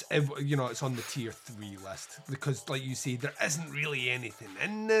reason it's on the tier 3 list because, like you say, there isn't really anything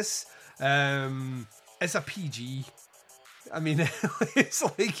in this. It's a PG. I mean, it's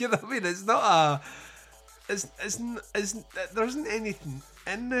like it's not a. There isn't anything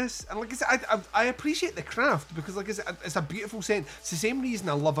in this, and like I said, I appreciate the craft because, like I said, it's a beautiful scene. It's the same reason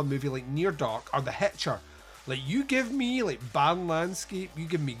I love a movie like Near Dark or The Hitcher. Like you give me like barren landscape, you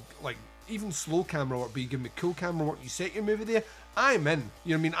give me like even slow camera work, but you give me cool camera work, you set your movie there, I'm in.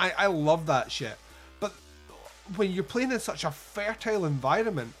 You know what I mean? I love that shit. But when you're playing in such a fertile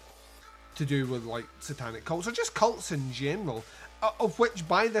environment to do with like satanic cults or just cults in general, of which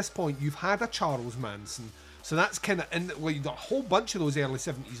by this point you've had a Charles Manson, so that's kind of, and like the whole bunch of those early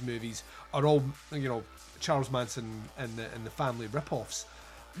 70s movies are all Charles Manson and the family ripoffs.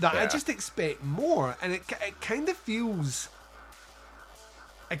 That I just expect more, and it kind of feels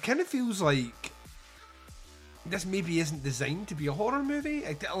like this maybe isn't designed to be a horror movie.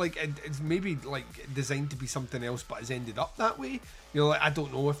 It's maybe like designed to be something else, but has ended up that way. Like I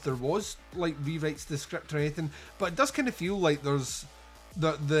don't know if there was like rewrites to the script or anything, but it does kind of feel like there's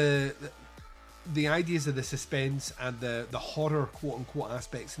the ideas of the suspense and the horror quote unquote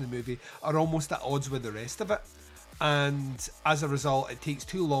aspects in the movie are almost at odds with the rest of it. And as a result, it takes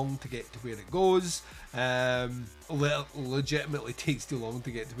too long to get to where it goes. Legitimately takes too long to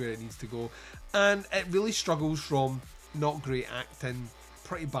get to where it needs to go. And it really struggles from not great acting,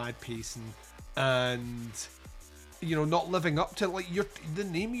 pretty bad pacing, and not living up to like the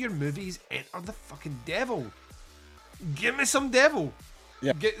name of your movies. Enter the fucking devil. Give me some devil.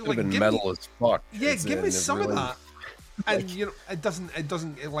 Yeah, give metal as fuck. Yeah, give me some of that. And it doesn't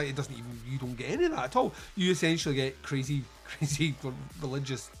even, you don't get any of that at all. You essentially get crazy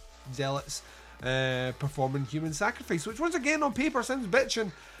religious zealots performing human sacrifice, which once again on paper sounds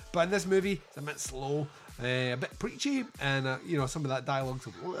bitchin', but in this movie it's a bit slow, a bit preachy, and some of that dialogue's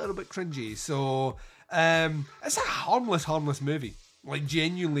a little bit cringy. So it's a harmless movie, like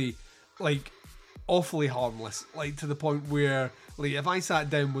genuinely, like awfully harmless, like to the point where like if I sat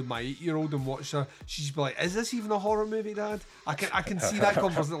down with my 8-year-old and watched her, she'd be like, "Is this even a horror movie, Dad?" I can see that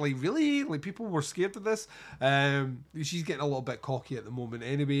conversation. Like really, like people were scared of this. She's getting a little bit cocky at the moment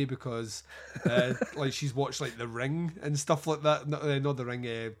anyway because like she's watched like The Ring and stuff like that. Not The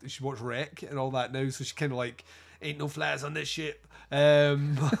Ring. She watched Wreck and all that now, so she's kind of like, "Ain't no flies on this shit." I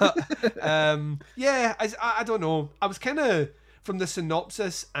don't know. I was kind of, from the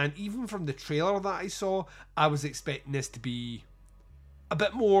synopsis and even from the trailer that I saw, I was expecting this to be a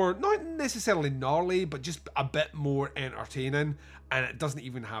bit more, not necessarily gnarly, but just a bit more entertaining, and it doesn't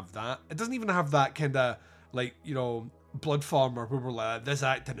even have that. It doesn't even have that kind of like Blood Farmer, where we're like, this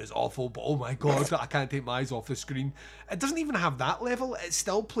acting is awful, but oh my god, I can't take my eyes off the screen. It doesn't even have that level. It's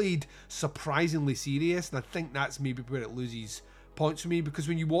still played surprisingly serious, and I think that's maybe where it loses points for me, because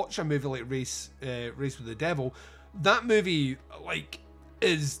when you watch a movie like Race with the Devil, that movie like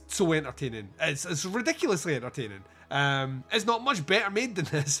is so entertaining. It's ridiculously entertaining. It's not much better made than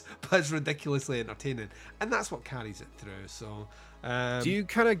this, but it's ridiculously entertaining, and that's what carries it through. So do you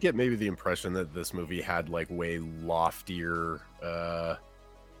kind of get maybe the impression that this movie had like way loftier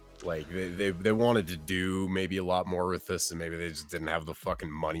like they wanted to do maybe a lot more with this, and maybe they just didn't have the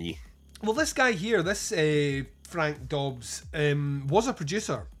fucking money? Well, this guy here, this Frank Dobbs, was a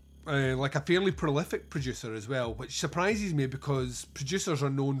producer, like a fairly prolific producer as well, which surprises me because producers are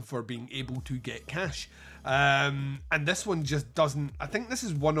known for being able to get cash. And this one just doesn't. I think this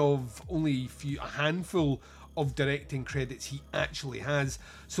is one of only a handful of directing credits he actually has.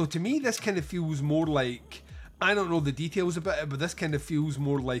 So to me, this kind of feels more like, I don't know the details about it, but this kind of feels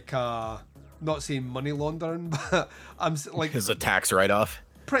more like not saying money laundering, but I'm like, is a tax write-off.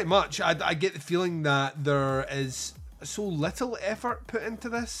 Pretty much. I get the feeling that there is so little effort put into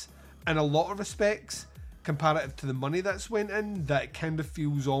this in a lot of respects comparative to the money that's went in, that it kind of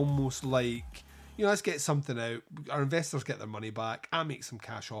feels almost like, you know, let's get something out, our investors get their money back, I make some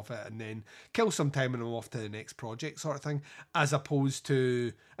cash off it, and then kill some time and I'm off to the next project sort of thing, as opposed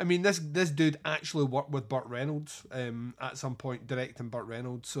to, I mean, this dude actually worked with Burt Reynolds at some point, directing Burt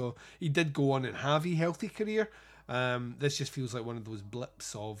Reynolds, so he did go on and have a healthy career. This just feels like one of those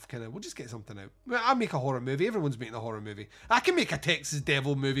blips of kind of, we'll just get something out. I make a horror movie, everyone's making a horror movie. I can make a Texas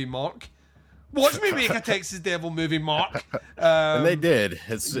Devil movie, Mark. Watch me make a Texas Devil movie, Mark. And they did.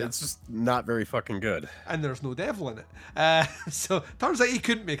 It's just not very fucking good. And there's no devil in it. So turns out he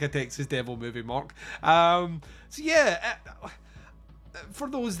couldn't make a Texas Devil movie, Mark. So yeah, for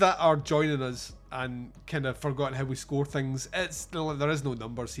those that are joining us and kind of forgotten how we score things, there is no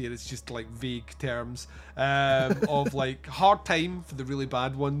numbers here. It's just like vague terms of like hard time for the really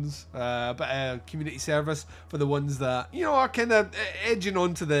bad ones, but community service for the ones that, you know, are kind of edging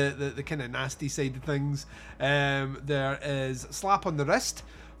onto the kind of nasty side of things. There is slap on the wrist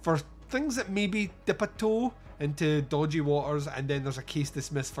for things that maybe dip a toe into dodgy waters, and then there's a case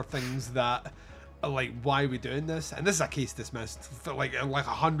dismissed for things that, like, why are we doing this? And this is a case dismissed for like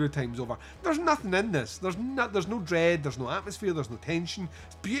 100 times over. There's nothing in this. There's no dread, there's no atmosphere, there's no tension.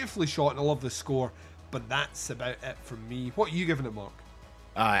 It's beautifully shot and I love the score, but that's about it from me. What are you giving it, Mark?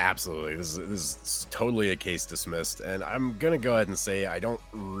 Absolutely. This is totally a case dismissed, and I'm gonna go ahead and say I don't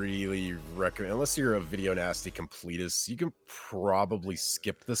really recommend, unless you're a Video Nasty completist, you can probably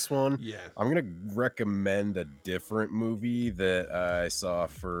skip this one. Yeah. I'm gonna recommend a different movie that I saw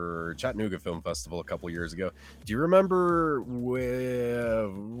for Chattanooga Film Festival a couple years ago. Do you remember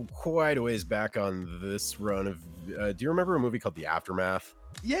quite a ways back on this run of do you remember a movie called The Aftermath?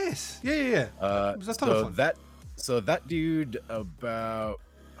 Yes. Yeah. It was a ton of fun. So that dude, about,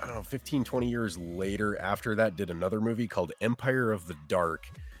 I don't know, 15, 20 years later after that, did another movie called Empire of the Dark.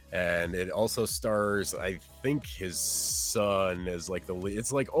 And it also stars, I think, his son as like the lead.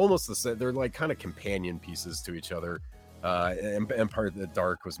 It's like almost the same. They're like kind of companion pieces to each other. Empire of the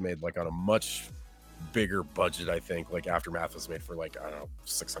Dark was made like on a much bigger budget, I think. Like Aftermath was made for like, I don't know,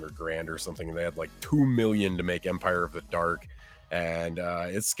 $600,000 or something. And they had like $2 million to make Empire of the Dark. And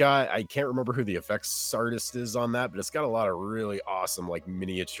it's got, I can't remember who the effects artist is on that, but it's got a lot of really awesome like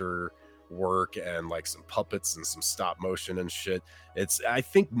miniature work and like some puppets and some stop motion and shit. It's, I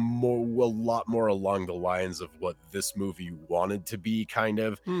think, a lot more along the lines of what this movie wanted to be, kind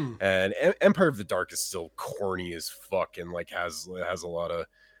of. And Empire of the Dark is still corny as fuck and like has a lot of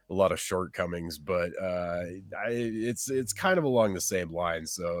shortcomings, but it's kind of along the same line.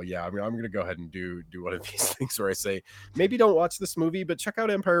 So yeah, I mean, I'm gonna go ahead and do one of these things where I say maybe don't watch this movie, but check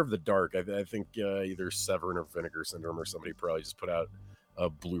out Empire of the Dark. I think either Severin or Vinegar Syndrome or somebody probably just put out a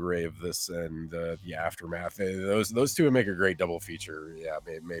Blu-ray of this and the Aftermath. Those two would make a great double feature. Yeah,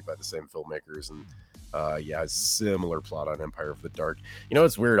 made by the same filmmakers, and yeah, similar plot on Empire of the Dark. You know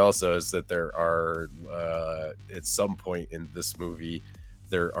what's weird also is that there are at some point in this movie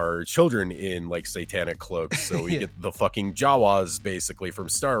there are children in like satanic cloaks, so we get the fucking Jawas basically from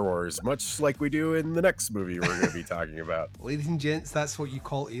Star Wars, much like we do in the next movie we're going to be talking about. Ladies and gents, that's what you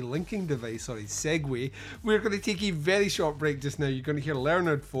call a linking device or a segue. We're going to take a very short break just now. You're going to hear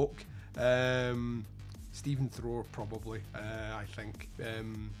Leonard Folk, Stephen Thrower probably, I think.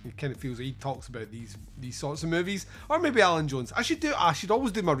 It kind of feels like he talks about these sorts of movies, or maybe Alan Jones. I should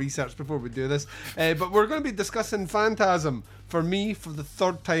always do my research before we do this, but we're going to be discussing Phantasm for me for the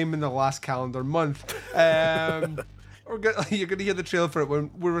third time in the last calendar month. You're going to hear the trailer for it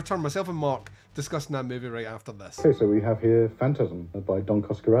when we return, myself and Mark, discussing that movie right after this. Okay, so we have here Phantasm by Don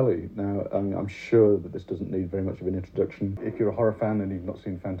Coscarelli. Now, I'm sure that this doesn't need very much of an introduction. If you're a horror fan and you've not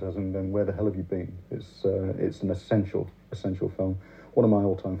seen Phantasm, then where the hell have you been? It's an essential film. One of my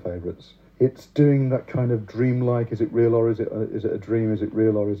all-time favourites. It's doing that kind of dreamlike, is it real or is it a dream? Is it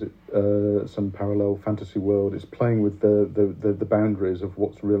real or is it some parallel fantasy world? It's playing with the boundaries of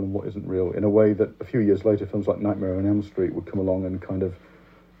what's real and what isn't real in a way that a few years later films like Nightmare on Elm Street would come along and kind of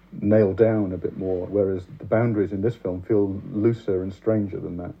nail down a bit more, whereas the boundaries in this film feel looser and stranger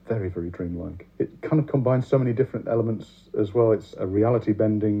than that. Very, very dreamlike. It kind of combines so many different elements as well. It's a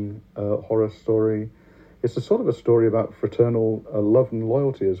reality-bending horror story. It's a sort of a story about fraternal love and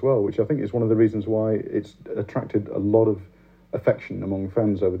loyalty as well, which I think is one of the reasons why it's attracted a lot of affection among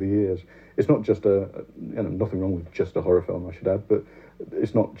fans over the years. It's not just nothing wrong with just a horror film, I should add, but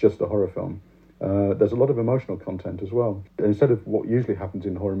it's not just a horror film. There's a lot of emotional content as well. Instead of what usually happens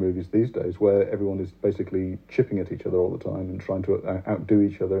in horror movies these days, where everyone is basically chipping at each other all the time and trying to outdo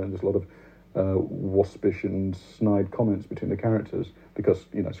each other, and there's a lot of waspish and snide comments between the characters, because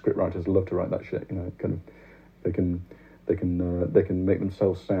scriptwriters love to write that shit. They can make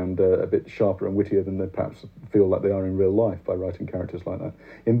themselves sound a bit sharper and wittier than they perhaps feel like they are in real life by writing characters like that.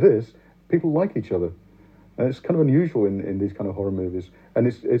 In this, people like each other. And it's kind of unusual in these kind of horror movies. And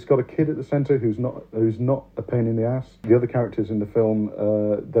it's got a kid at the centre who's not a pain in the ass. The other characters in the film,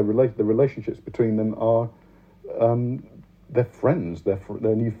 the relationships between them are they're friends.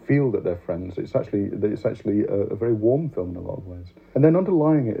 And you feel that they're friends. It's actually a very warm film in a lot of ways. And then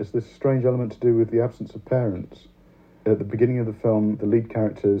underlying it is this strange element to do with the absence of parents. At the beginning of the film, the lead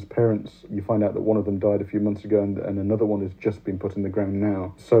character's parents, you find out that one of them died a few months ago and another one has just been put in the ground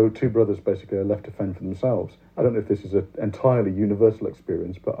now. So two brothers basically are left to fend for themselves. I don't know if this is an entirely universal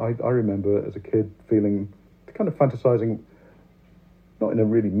experience, but I remember as a kid feeling, kind of fantasizing, not in a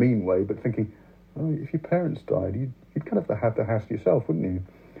really mean way, but thinking, oh, if your parents died, you'd kind of have the house to yourself, wouldn't you?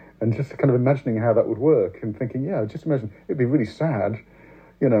 And just kind of imagining how that would work and thinking, yeah, just imagine, it'd be really sad,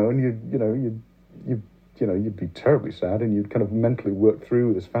 and you'd be terribly sad, and you'd kind of mentally work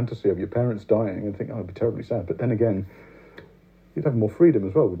through this fantasy of your parents dying and think, oh, it'd be terribly sad. But then again, you'd have more freedom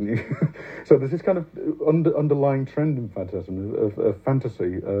as well, wouldn't you? So there's this kind of underlying trend in Phantasm of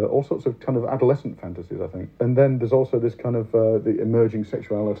fantasy, all sorts of kind of adolescent fantasies, I think. And then there's also this kind of the emerging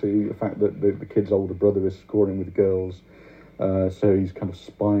sexuality, the fact that the kid's older brother is scoring with girls, so he's kind of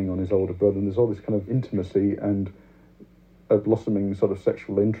spying on his older brother, and there's all this kind of intimacy and a blossoming sort of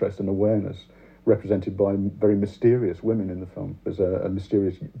sexual interest and awareness, represented by very mysterious women in the film. There's a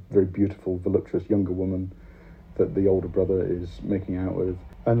mysterious, very beautiful, voluptuous younger woman that the older brother is making out with.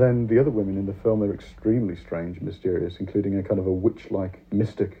 And then the other women in the film are extremely strange and mysterious, including a kind of a witch-like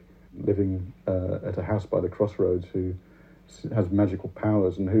mystic living at a house by the crossroads who has magical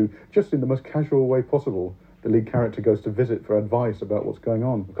powers and who, just in the most casual way possible, the lead character goes to visit for advice about what's going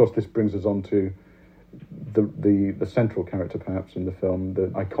on. Of course, this brings us on to the central character, perhaps, in the film, the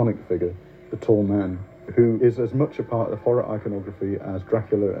iconic figure, the tall man, who is as much a part of horror iconography as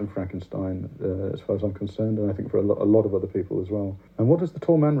Dracula and Frankenstein, as far as I'm concerned, and I think for a lot of other people as well. And what does the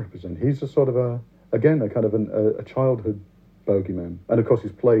tall man represent? He's a sort of a childhood bogeyman. And of course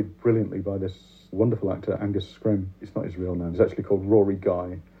he's played brilliantly by this wonderful actor, Angus Scrimm. It's not his real name, he's actually called Rory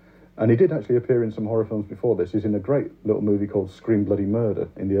Guy. And he did actually appear in some horror films before this. He's in a great little movie called Scream Bloody Murder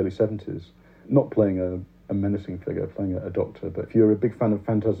in the early 70s. Not playing a menacing figure, playing a doctor. But if you're a big fan of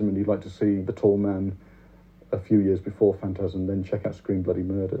Phantasm and you'd like to see the tall man a few years before Phantasm, then check out Scream Bloody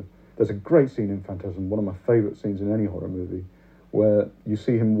Murder. There's a great scene in Phantasm, one of my favourite scenes in any horror movie, where you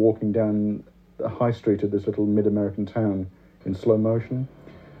see him walking down a high street of this little mid-American town in slow motion.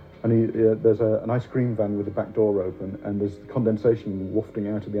 And there's an ice cream van with the back door open, and there's condensation wafting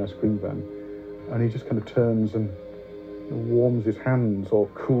out of the ice cream van. And he just kind of turns and warms his hands or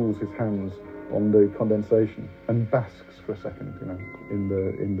cools his hands on the condensation and basks for a second,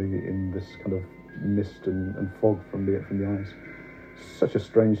 in this kind of mist and fog from the ice. Such a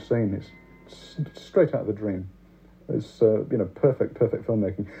strange scene. It's straight out of a dream. It's perfect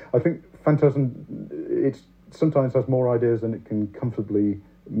filmmaking. I think Phantasm, it sometimes has more ideas than it can comfortably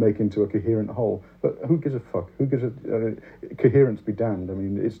make into a coherent whole. But who gives a fuck? Who gives coherence be damned? I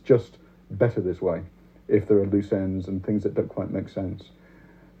mean, it's just better this way. If there are loose ends and things that don't quite make sense,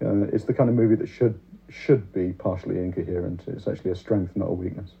 it's the kind of movie that should be partially incoherent. It's actually a strength, not a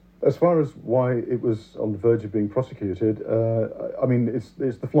weakness. As far as why it was on the verge of being prosecuted, I mean,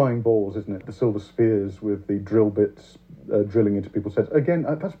 it's the flying balls, isn't it? The silver spheres with the drill bits drilling into people's heads. Again,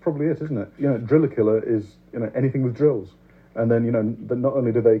 that's probably it, isn't it? Driller Killer is anything with drills, and then not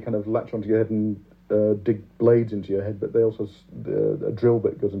only do they kind of latch onto your head and dig blades into your head, but they also a drill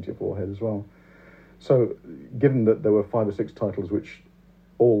bit goes into your forehead as well. So, given that there were 5 or 6 titles which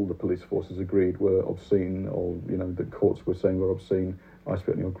all the police forces agreed were obscene, or the courts were saying were obscene, I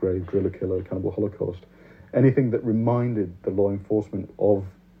Spit on Your Grave, Driller Killer, Cannibal Holocaust, anything that reminded the law enforcement of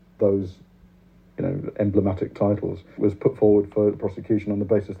those emblematic titles was put forward for prosecution on the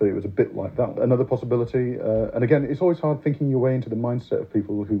basis that it was a bit like that. Another possibility, and again, it's always hard thinking your way into the mindset of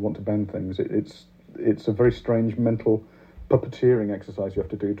people who want to ban things. It's a very strange mental puppeteering exercise you have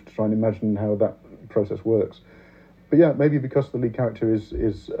to do to try and imagine how that process works. But yeah, maybe because the lead character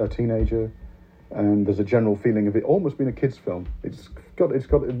is a teenager, and there's a general feeling of it almost being a kids' film. It's got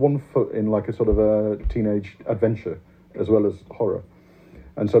one foot in like a sort of a teenage adventure as well as horror,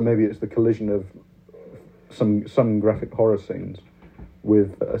 and so maybe it's the collision of some graphic horror scenes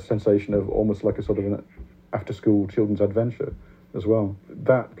with a sensation of almost like a sort of an after-school children's adventure as well.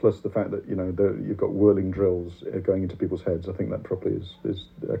 That plus the fact that you've got whirling drills going into people's heads, I think that probably is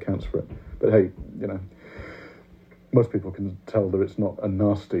accounts for it. But hey, most people can tell that it's not a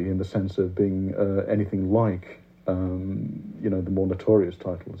nasty in the sense of being anything like the more notorious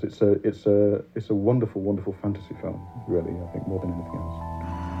titles. It's a wonderful, wonderful fantasy film, really. I think more than anything else.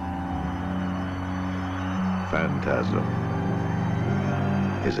 Phantasm.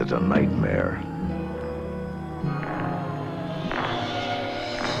 Is it a nightmare?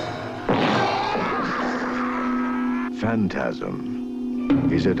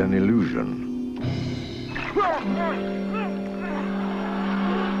 Phantasm. Is it an illusion?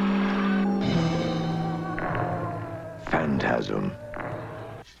 Phantasm.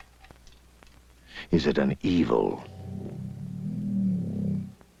 Is it an evil?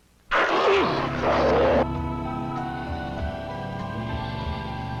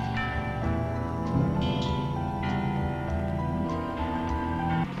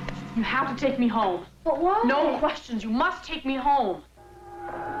 You have to take me home. But why? No questions. You must take me home.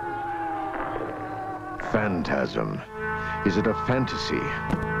 Phantasm. Is it a fantasy?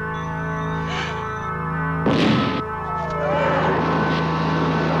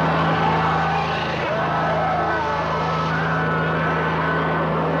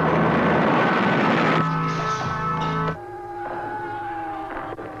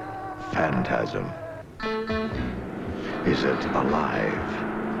 Phantasm. Is it alive?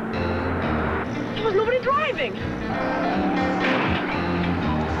 There was nobody driving.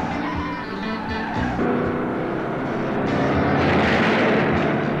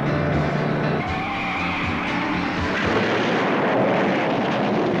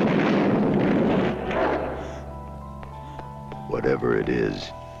 Whatever it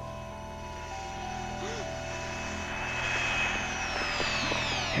is,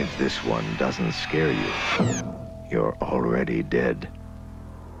 if this one doesn't scare you, you're already dead.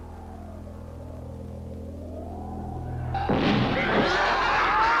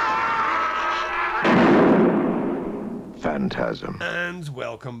 Phantasm. And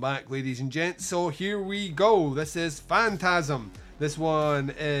welcome back, ladies and gents. So here we go. This is Phantasm. This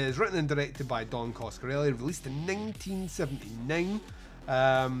one is written and directed by Don Coscarelli, released in 1979.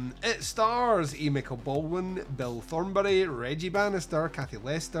 It stars E. Michael Baldwin, Bill Thornbury, Reggie Bannister, Kathy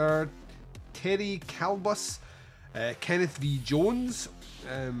Lester, Terry Calbus, Kenneth V. Jones.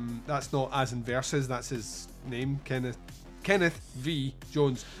 That's not as in Versus, that's his name, Kenneth V.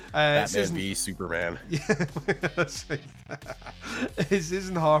 Jones. Batman v Superman. Yeah, that's right.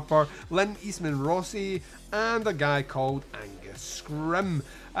 Susan Harper, Lynn Eastman Rossi, and a guy called Angus Scrimm.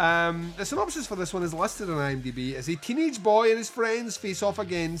 The synopsis for this one is listed on IMDb as a teenage boy and his friends face off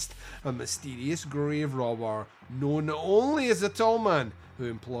against a mysterious grave robber known only as the Tall Man, who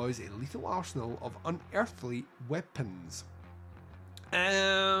employs a lethal arsenal of unearthly weapons.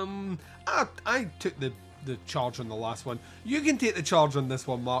 I took the charge on the last one. You can take the charge on this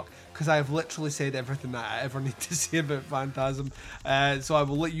one, Mark, because I have literally said everything that I ever need to say about Phantasm. So I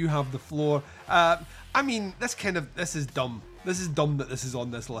will let you have the floor. I mean, this is dumb. This is dumb that this is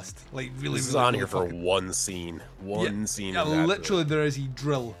on this list. Like, really, this is really on here for one scene. One scene. Yeah, literally, there is a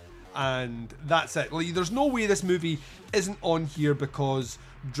drill, and that's it. Like, there's no way this movie isn't on here because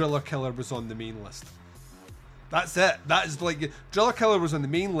Driller Killer was on the main list. That's it. That is like, Driller Killer was on the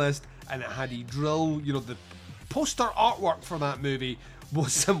main list, and it had a drill. The poster artwork for that movie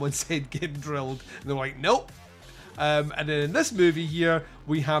was someone said get drilled, and they're like, nope. And then in this movie here,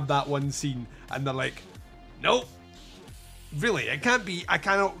 we have that one scene, and they're like, nope. Really, it can't be. I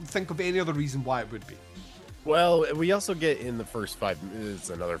cannot think of any other reason why it would be. Well, we also get in the first 5 minutes,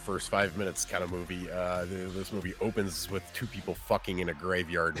 another first 5 minutes kind of movie. This movie opens with 2 people fucking in a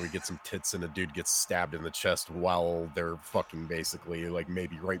graveyard, and we get some tits, and a dude gets stabbed in the chest while they're fucking, basically, like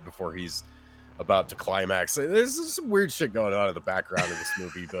maybe right before he's about to climax. There's some weird shit going on in the background of this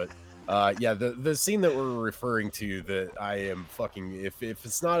movie, but Yeah, the scene that we're referring to that I am fucking, if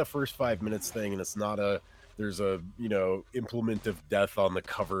it's not a first 5 minutes thing and it's not there's a, implement of death on the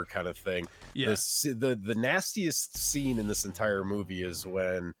cover kind of thing. Yeah. The nastiest scene in this entire movie is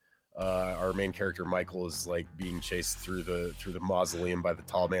when our main character Michael is like being chased through the mausoleum by the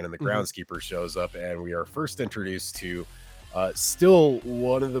tall man, and the groundskeeper shows up, and we are first introduced to still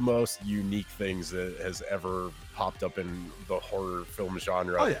one of the most unique things that has ever popped up in the horror film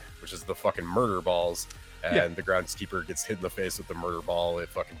genre, which is the fucking murder balls. And the groundskeeper gets hit in the face with the murder ball. It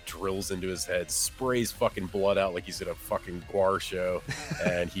fucking drills into his head, sprays fucking blood out like he's at a fucking Guar show,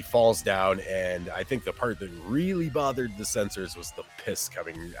 and he falls down. And I think the part that really bothered the censors was the piss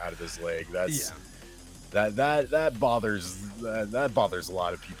coming out of his leg. That bothers a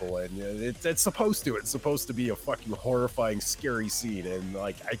lot of people, and it's supposed to be a fucking horrifying, scary scene. And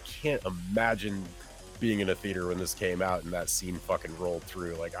like, I can't imagine being in a theater when this came out and that scene fucking rolled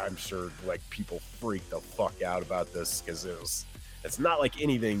through. Like, I'm sure like people freaked the fuck out about this because it's not like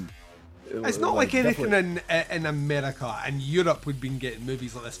anything. It's not like anything in America and Europe. We've been getting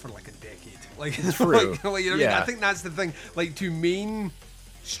movies like this for like a decade. Like, it's true. Like, you know what I mean? I think that's the thing. Like, to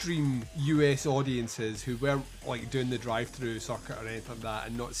mainstream US audiences who weren't like doing the drive-through circuit or anything like that,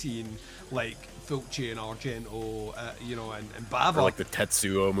 and not seeing like Fulci and Argento, and Bava, or like the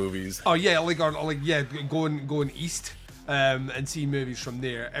Tetsuo movies. Oh yeah, going east, and see movies from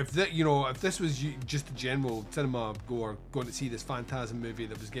there. If this was just a general cinema goer going to see this Phantasm movie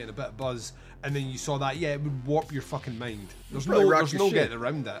that was getting a bit of buzz, and then you saw that, it would warp your fucking mind. There's no getting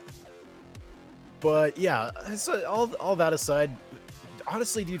around that. But yeah, so all that aside,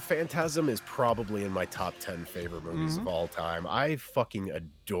 honestly, dude, Phantasm is probably in my top 10 favorite movies of all time. I fucking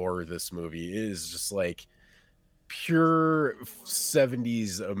adore this movie. It is just like pure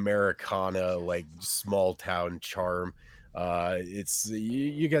 70s Americana, like small town charm. It's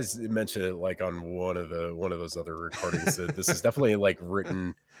you guys mentioned it like on one of those other recordings that this is definitely like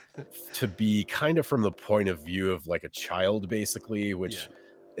written to be kind of from the point of view of like a child, basically, which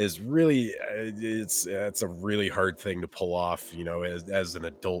is really it's a really hard thing to pull off, as an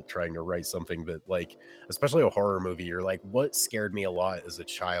adult trying to write something that, like, especially a horror movie, you're like, what scared me a lot as a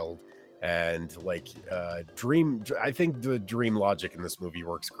child? And like I think the dream logic in this movie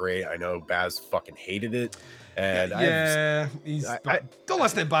works great. I know Baz fucking hated it, and don't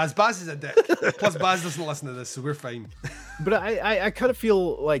listen to Baz. Baz is a dick. Plus Baz doesn't listen to this, so we're fine. But I kind of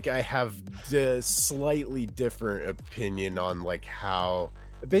feel like I have a slightly different opinion on like how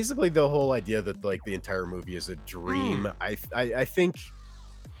basically the whole idea that like the entire movie is a dream. I think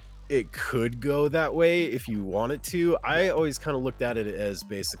it could go that way if you want it to. I always kind of looked at it as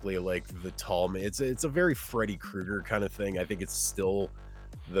basically like the tall man. It's a very Freddy Krueger kind of thing. I think it's still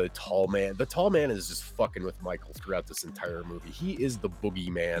the tall man. The tall man is just fucking with Michael throughout this entire movie. He is the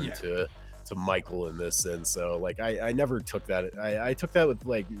boogeyman to Michael in this. And so like I never took that. I took that with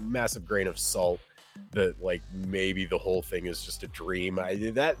like massive grain of salt, that like maybe the whole thing is just a dream.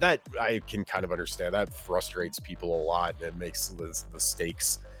 That I can kind of understand. That frustrates people a lot, and it makes the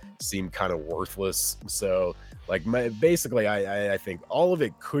stakes seem kind of worthless. So like basically I think all of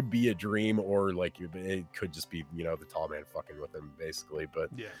it could be a dream, or like it could just be the tall man fucking with him, basically.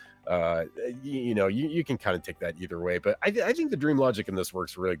 But you can kind of take that either way. But I think the dream logic in this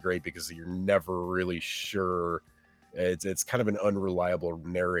works really great because you're never really sure. It's kind of an unreliable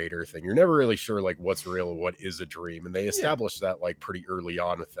narrator thing. You're never really sure like what's real and what is a dream, and they established that like pretty early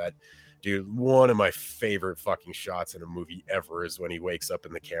on with that. Dude, one of my favorite fucking shots in a movie ever is when he wakes up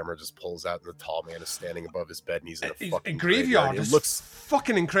and the camera just pulls out and the tall man is standing above his bed and he's in a fucking graveyard. It looks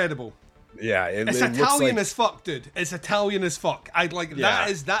fucking incredible. Yeah, it's Italian as fuck, dude. It's Italian as fuck. That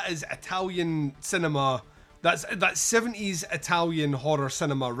is Italian cinema. That's 70s Italian horror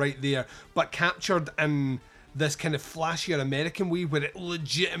cinema right there, but captured in this kind of flashier American way where it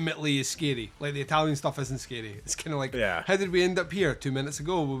legitimately is scary. Like, the Italian stuff isn't scary. It's kind of like, how did we end up here? 2 minutes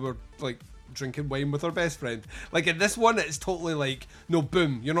ago we were like drinking wine with our best friend. Like, in this one it's totally like, no,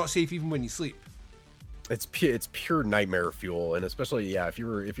 boom, you're not safe even when you sleep. It's pure nightmare fuel. And especially if you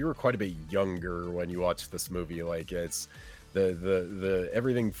were quite a bit younger when you watched this movie, like, it's the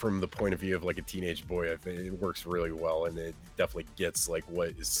everything from the point of view of like a teenage boy. I think it works really well, and it definitely gets like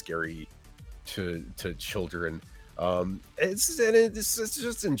what is scary to children. It's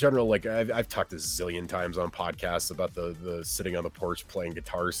just in general, like I've talked a zillion times on podcasts about the sitting on the porch playing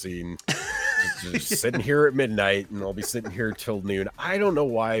guitar scene. just sitting here at midnight, and I'll be sitting here till noon. I don't know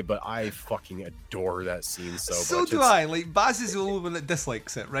why, but I fucking adore that scene so much. So do I. Like, Baz is the only one that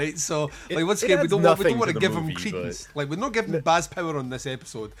dislikes it, right? So like, once again, we don't want to give him credence. Like, we're not giving Baz power on this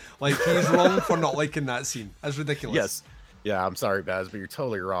episode. Like, he's wrong for not liking that scene. That's ridiculous. Yes. Yeah, I'm sorry, Baz, but you're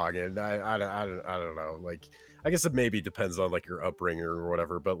totally wrong, and I don't know. Like, I guess it maybe depends on like your upbringing or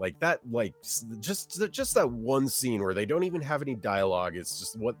whatever, but like that, like just that one scene where they don't even have any dialogue. It's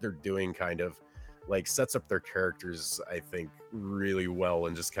just what they're doing, kind of like sets up their characters, I think, really well,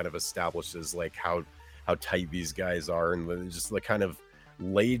 and just kind of establishes like how tight these guys are, and just like kind of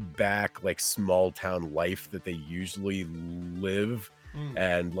laid back, like small town life that they usually live.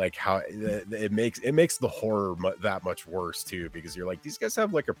 And like how it makes the horror that much worse too, because you're like, these guys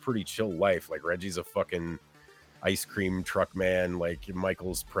have like a pretty chill life. Like Reggie's a fucking ice cream truck man, like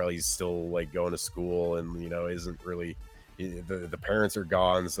Michael's probably still like going to school, and you know, isn't really, the parents are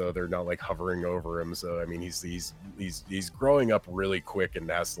gone, so they're not like hovering over him. So I mean, he's growing up really quick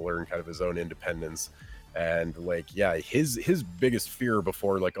and has to learn kind of his own independence. And like, yeah, his biggest fear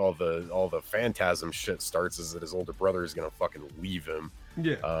before like all the phantasm shit starts is that his older brother is gonna fucking leave him.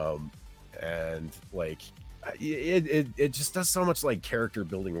 Yeah. And like it just does so much like character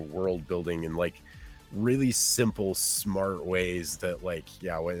building, world building, and like really simple, smart ways that like,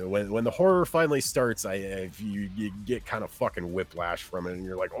 yeah, when the horror finally starts, you get kind of fucking whiplash from it, and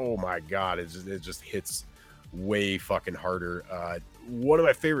you're like, oh my god, it just hits way fucking harder. One of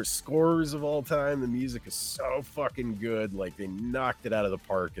my favorite scores of all time. The music is so fucking good. Like, they knocked it out of the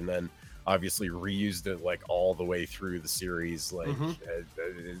park, and then obviously reused it like all the way through the series. Like,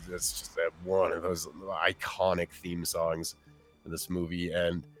 it's just that one of those iconic theme songs in this movie.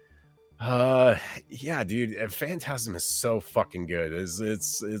 And yeah, dude, Phantasm is so fucking good.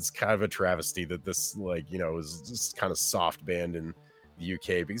 It's kind of a travesty that this, like, you know, is just kind of soft banned in the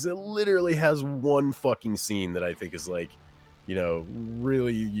UK, because it literally has one fucking scene that I think is like, you know,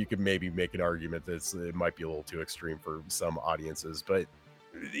 really, you could maybe make an argument that it might be a little too extreme for some audiences, but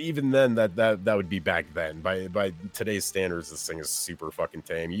even then, that would be back then. By today's standards, this thing is super fucking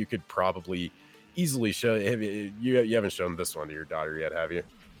tame. You could probably easily show. You haven't shown this one to your daughter yet, have you?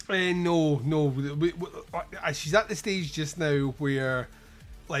 No. She's at the stage just now where,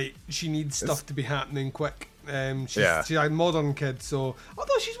 like, she needs stuff to be happening quick. She's a modern kid, so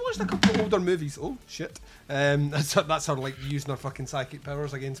although she's watched a couple of older movies, oh shit, that's her like using her fucking psychic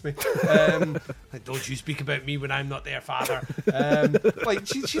powers against me. Like, don't you speak about me when I'm not there, father. Like,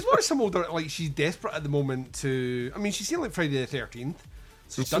 she's watched some older, like, she's desperate at the moment to. I mean, she's seen like Friday the 13th.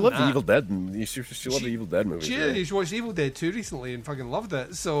 So she loved the Evil Dead, and she loved the Evil Dead movies. She watched Evil Dead 2 recently and fucking loved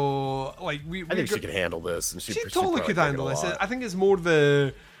it. So like, I think she could handle this, and she totally could handle this. I think it's more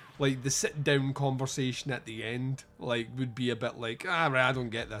the sit down conversation at the end, like, would be a bit like, right, I don't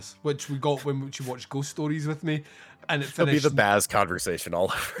get this, which we got when she watched Ghost Stories with me, and it finished. It'll be the Baz conversation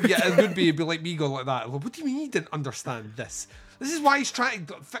all over. Yeah, it would be. It'd be like me going like that. Like, what do you mean you didn't understand this? This is why he's trying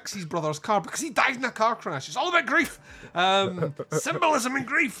to fix his brother's car, because he died in a car crash. It's all about grief. Symbolism and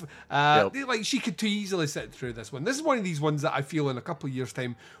grief. Yep. Like, she could too easily sit through this one. This is one of these ones that I feel in a couple of years'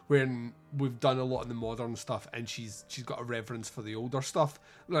 time, when we've done a lot of the modern stuff and she's got a reverence for the older stuff.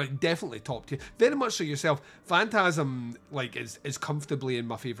 Like, definitely top tier. Very much so yourself. Phantasm, like, is comfortably in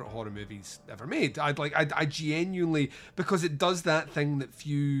my favourite horror movies ever made. I genuinely, because it does that thing that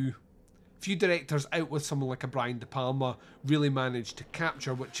few directors out with someone like a Brian De Palma really managed to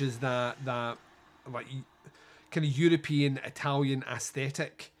capture, which is that like kind of European Italian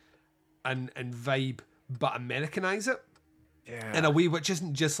aesthetic and vibe, but Americanize it. Yeah. In a way which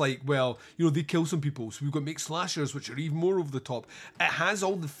isn't just like, well, you know, they kill some people, so we've got to make slashers which are even more over the top. It has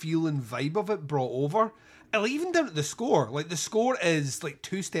all the feel and vibe of it brought over. And like, even down at the score, like, the score is like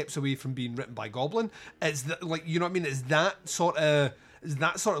 2 steps away from being written by Goblin. It's like, you know what I mean? It's that sort of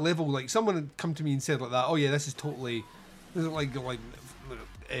level. Like, someone had come to me and said like that, oh yeah, this is like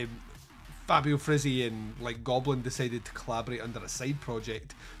Fabio Frizzi and like Goblin decided to collaborate under a side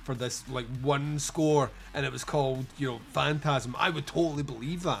project for this like one score, and it was called, you know, Phantasm. I would totally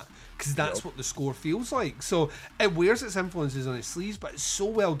believe that, because that's what the score feels like. So it wears its influences on its sleeves, but it's so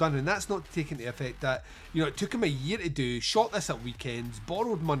well done, and that's not to take into effect that, you know, it took him a year to do, shot this at weekends,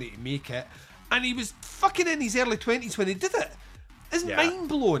 borrowed money to make it, and he was fucking in his early 20s when he did it. It's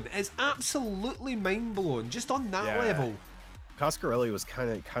mind-blowing. It's absolutely mind-blowing, just on that level. Coscarelli was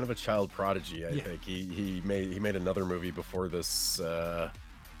kind of a child prodigy. I think he made another movie before this.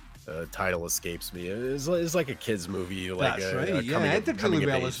 Title escapes me. It's like a kids movie. Like, that's right. It did really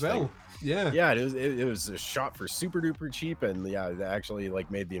well as well. Thing. Yeah. It was shot for super duper cheap, and it actually like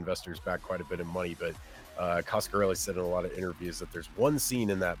made the investors back quite a bit of money. But Coscarelli said in a lot of interviews that there's one scene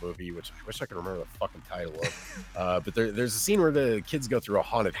in that movie, which I wish I could remember the fucking title of, but there's a scene where the kids go through a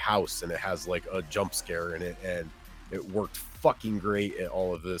haunted house, and it has like a jump scare in it, and it worked fucking great at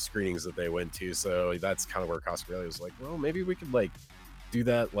all of the screenings that they went to. So that's kind of where Coscarelli was like, well, maybe we could like do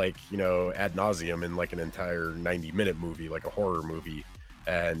that like, you know, ad nauseum in like an entire 90-minute movie, like a horror movie.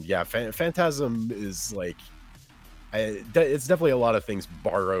 And yeah, Phantasm is like, it's definitely a lot of things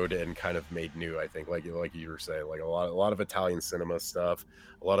borrowed and kind of made new. I think, like you were saying, like a lot of Italian cinema stuff,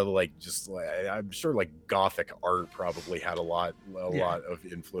 a lot of like just like, I'm sure like Gothic art probably had a lot of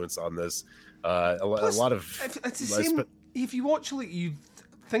influence on this. Plus, a lot of it's the same. If you watch, like, you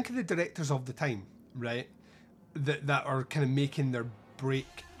think of the directors of the time, right, that are kind of making their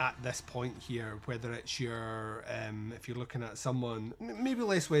break at this point here, whether it's your if you're looking at someone maybe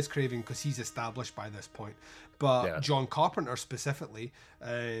less Wes Craven because he's established by this point, but John Carpenter specifically,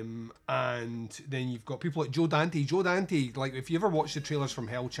 and then you've got people like Joe Dante, like if you ever watch the trailers from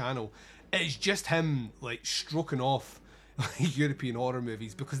Hell Channel, it's just him like stroking off like European horror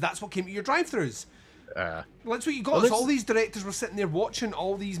movies because that's what came to your drive-thrus. That's what you got. All these directors were sitting there watching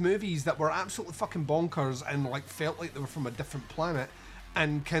all these movies that were absolutely fucking bonkers and like felt like they were from a different planet,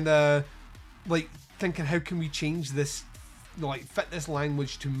 and kind of like thinking, how can we change this, like fit this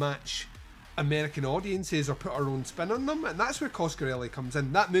language to match American audiences or put our own spin on them. And that's where Coscarelli comes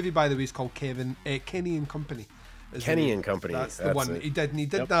in. That movie, by the way, is called Kenny and Company. Kenny and Company. That's the one he did, and he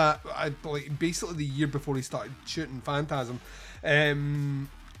did that like basically the year before he started shooting Phantasm.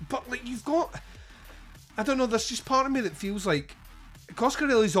 But like you've got, I don't know, there's just part of me that feels like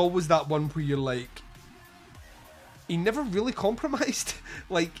Coscarelli's always that one where you're like, he never really compromised.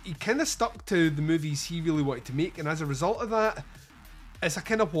 Like, he kind of stuck to the movies he really wanted to make, and as a result of that, it's a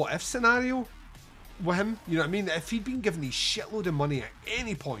kind of what-if scenario with him. You know what I mean? If he'd been given a shitload of money at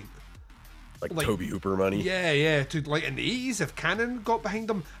any point, like Toby Hooper money. Yeah, to like in the 80s, if Cannon got behind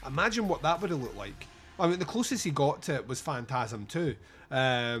him, imagine what that would have looked like. I mean, the closest he got to it was Phantasm 2,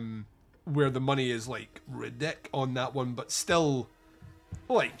 where the money is like ridiculous on that one, but still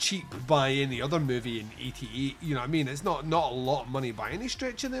like cheap by any other movie in 88. You know what I mean? It's not a lot of money by any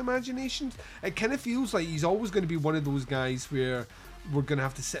stretch of the imagination. It kind of feels like he's always going to be one of those guys where we're going to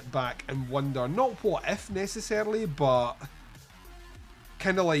have to sit back and wonder, not what if necessarily, but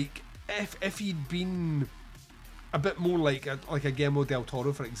kind of like if he'd been a bit more like a Guillermo del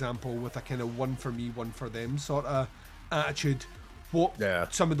Toro, for example, with a kind of one for me, one for them sort of attitude, what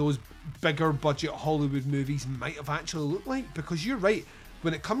some of those bigger budget Hollywood movies might have actually looked like. Because you're right,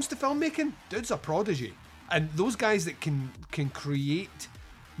 when it comes to filmmaking, dude's a prodigy, and those guys that can create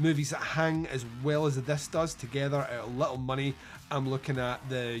movies that hang as well as this does together out of little money. I'm looking at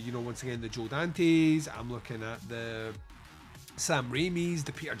the, once again, the Joe Dantes, I'm looking at the Sam Raimis,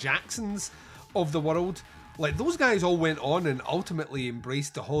 the Peter Jacksons of the world. Like, those guys all went on and ultimately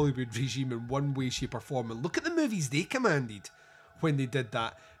embraced the Hollywood regime in one way, shape or form, and look at the movies they commanded when they did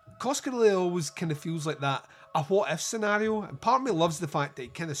that. Coscarelli always kind of feels like that, a what if scenario, and part of me loves the fact that he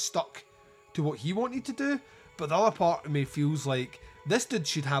kind of stuck to what he wanted to do, but the other part of me feels like this dude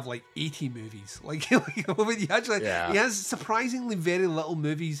should have like 80 movies. Like when he actually, he has surprisingly very little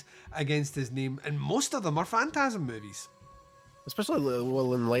movies against his name, and most of them are Phantasm movies. Especially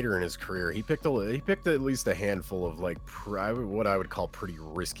later in his career, he picked at least a handful of like what I would call pretty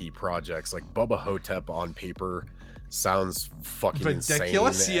risky projects. Like Bubba Hotep on paper sounds fucking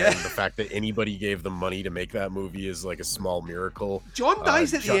ridiculous, insane. And the fact that anybody gave them money to make that movie is like a small miracle. John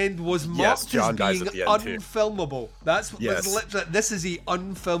dies at the end was marked as being unfilmable. This is a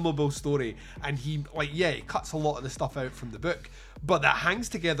unfilmable story, and he cuts a lot of the stuff out from the book, but that hangs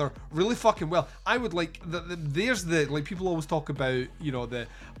together really fucking well. I would like there's the people always talk about the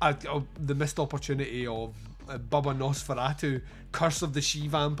missed opportunity of Bubba Nosferatu, Curse of the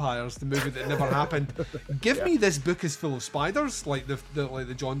She-Vampires, the movie that never happened. Give me this book is full of spiders, like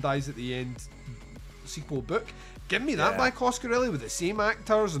the John dies at the end sequel book. Give me that by Coscarelli with the same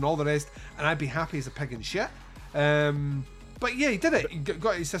actors and all the rest, and I'd be happy as a pig in shit. But yeah, he did it. He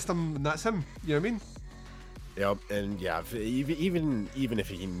got his system, and that's him. You know what I mean? Yep, and even if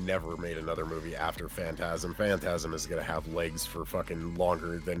he never made another movie after Phantasm is gonna have legs for fucking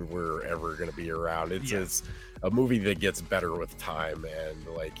longer than we're ever gonna be around. It's a movie that gets better with time, and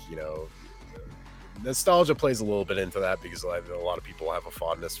nostalgia plays a little bit into that because a lot of people have a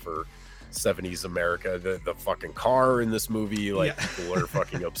fondness for 70s America. The fucking car in this movie, people are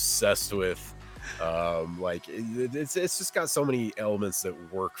fucking obsessed with. It's just got so many elements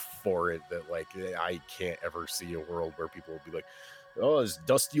that work for it that I can't ever see a world where people will be like, oh, this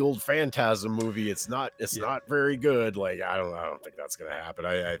dusty old Phantasm movie, it's not very good. I don't think that's gonna happen.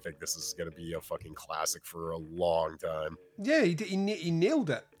 I think this is gonna be a fucking classic for a long time. Yeah, he nailed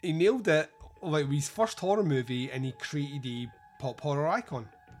it. He nailed it. Like his first horror movie, and he created a pop horror icon.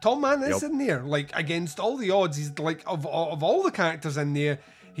 Tom Mann is in there, against all the odds. He's of all the characters in there,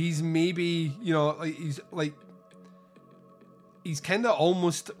 he's maybe, he's he's kind of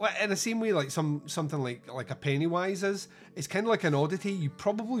almost in the same way like something like a Pennywise is. It's kind of like an oddity. You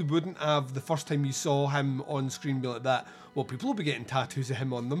probably wouldn't have the first time you saw him on screen be like that. Well, people will be getting tattoos of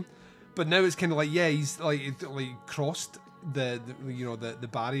him on them, but now it's kind of like he's like crossed the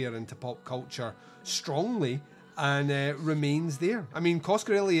barrier into pop culture strongly and remains there. I mean,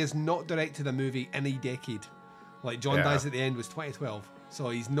 Coscarelli has not directed a movie in a decade. Like John Dies at the End was 2012, so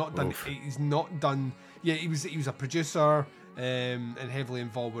he's not done. Oof. He's not done. Yeah, he was a producer and heavily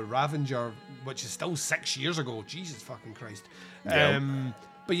involved with Ravager, which is still 6 years ago. Jesus fucking Christ. Yep.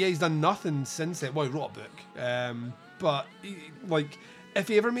 But yeah, he's done nothing since then. Well, he wrote a book. But if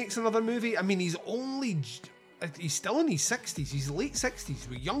he ever makes another movie, I mean, he's still in his 60s. He's late 60s. He's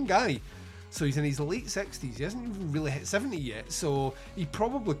a young guy. So he's in his late 60s. He hasn't even really hit 70 yet. So he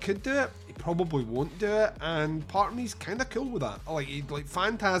probably could do it. He probably won't do it. And part of me's kind of cool with that. Like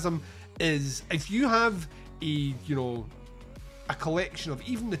Phantasm is, if you have a collection of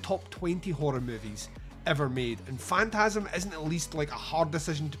even the top 20 horror movies ever made, and Phantasm isn't at least like a hard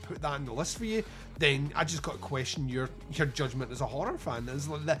decision to put that on the list for you, then I just got to question your judgment as a horror fan. Is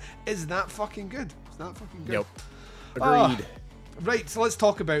that fucking good? Is that fucking good? Yep. Agreed. Right, so let's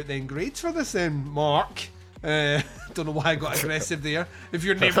talk about then grades for this then, Mark. Don't know why I got aggressive there. If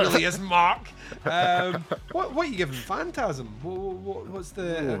your name really is Mark, what are you giving Phantasm? What's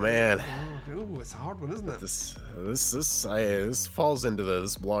the? Oh man, it's a hard one, isn't it? This falls into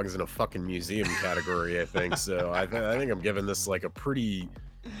this belongs in a fucking museum category, I think. So I think I'm giving this like a pretty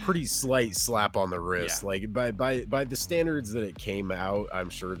slight slap on the wrist. Yeah. Like by the standards that it came out, I'm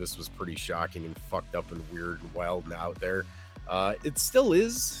sure this was pretty shocking and fucked up and weird and wild and out there. It still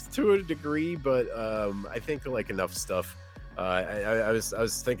is to a degree, but I think like enough stuff. I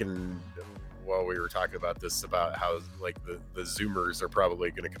was thinking while we were talking about this about how like the Zoomers are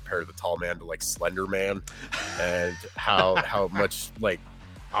probably going to compare the Tall Man to like Slender Man, and how much like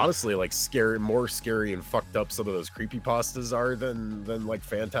honestly like more scary and fucked up some of those creepypastas are than like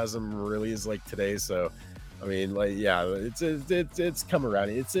Phantasm really is like today. So I mean, like, yeah, it's come around.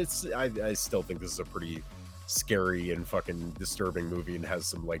 I still think this is a pretty scary and fucking disturbing movie and has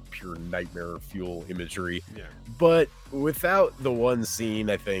some like pure nightmare fuel imagery. Yeah. But without the one scene,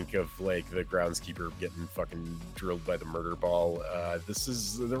 I think, of like the groundskeeper getting fucking drilled by the murder ball,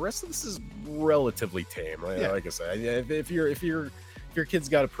 the rest of this is relatively tame. Like I said, if your kid's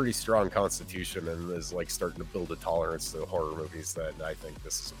got a pretty strong constitution and is like starting to build a tolerance to horror movies, then I think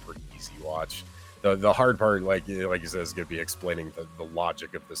this is a pretty easy watch. The hard part, like you said, is going to be explaining the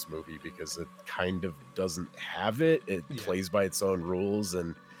logic of this movie, because it kind of doesn't have it. It plays by its own rules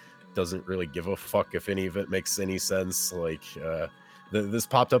and doesn't really give a fuck if any of it makes any sense. Like this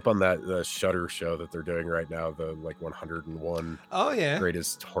popped up on the Shudder show that they're doing right now, the like 101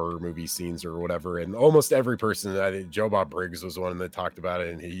 greatest horror movie scenes or whatever. And almost every person, I think Joe Bob Briggs was one that talked about it,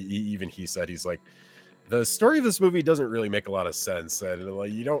 and he said, he's like, the story of this movie doesn't really make a lot of sense, and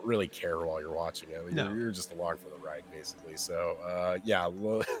like you don't really care while you're watching it. Like, no. You're just along for the ride, basically. So,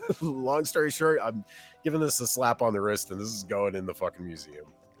 long story short, I'm giving this a slap on the wrist, and this is going in the fucking museum.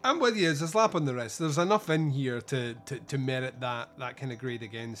 I'm with you. It's a slap on the wrist. There's enough in here to merit that kind of grade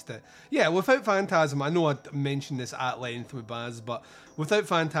against it. Yeah, without Phantasm, I know I mentioned this at length with Baz, but without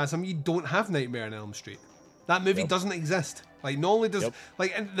Phantasm, you don't have Nightmare on Elm Street. That movie doesn't exist. Like, not only does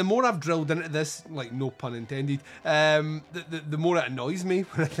like, and the more I've drilled into this, like, no pun intended, the more it annoys me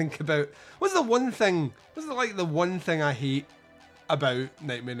when I think about what's the one thing I hate about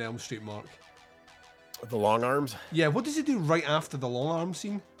Nightmare on Elm Street, Mark? The long arms? Yeah, what does he do right after the long arm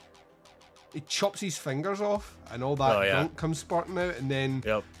scene? He chops his fingers off, and all that gunk comes spurting out, and then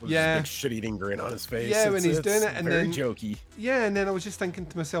with this big shit-eating grin on his face. Yeah, when he's doing it, and very then jokey. Yeah, and then I was just thinking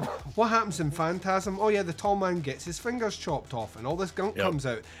to myself, what happens in Phantasm? Oh yeah, the tall man gets his fingers chopped off, and all this gunk comes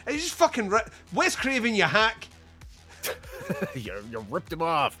out. And he's just fucking Wes Craven, you hack! you ripped him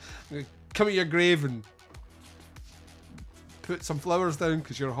off. Come at your grave and put some flowers down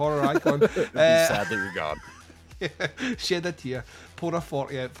because you're a horror icon. It'd be sad that you're gone. Shed a tear, pour a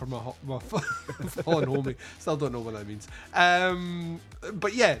 40 out for my fallen homie. Still don't know what that means.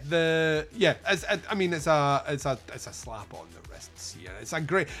 But yeah, I mean, it's a slap on the wrists here. It's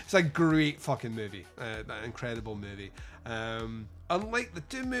a great fucking movie. An incredible movie. Unlike the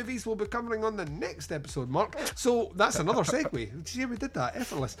two movies we'll be covering on the next episode, Mark. So that's another segue. See how we did that?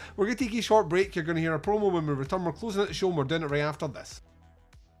 Effortless. We're going to take a short break. You're going to hear a promo when we return. We're closing out the show, and we're doing it right after this.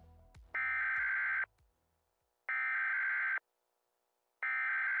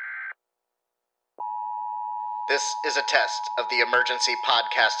 This is a test of the emergency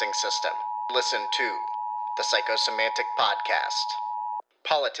podcasting system. Listen to the Psychosemantic Podcast.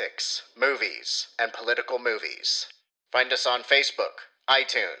 Politics, movies, and political movies. Find us on Facebook,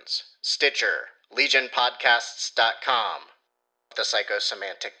 iTunes, Stitcher, LegionPodcasts.com, the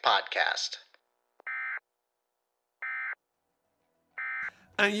Psychosemantic Podcast.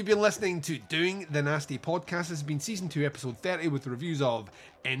 And you've been listening to Doing the Nasty Podcast. This has been Season 2, Episode 30, with reviews of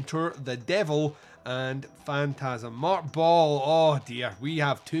Enter the Devil and Phantasm. Mark Ball, oh dear, we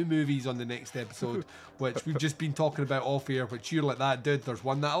have 2 movies on the next episode, which we've just been talking about off air, which you're like, that dude, there's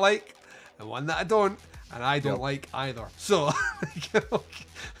one that I like and one that I don't. And I don't like either. So,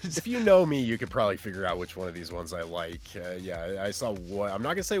 if you know me, you could probably figure out which one of these ones I like. Yeah, I saw one. I'm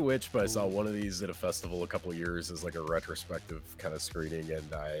not gonna say which, but I saw one of these at a festival a couple of years as like a retrospective kind of screening,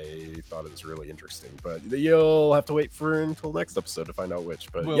 and I thought it was really interesting. But you'll have to wait until next episode to find out which.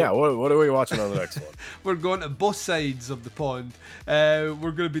 But well, yeah, what are we watching on the next one? We're going to both sides of the pond. We're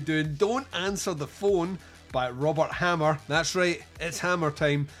going to be doing Don't Answer the Phone by Robert Hammer. That's right, it's Hammer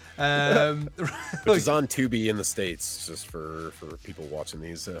time. Which is on Tubi in the States, just for people watching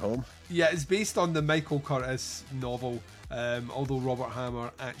these at home. Yeah, it's based on the Michael Curtis novel, although Robert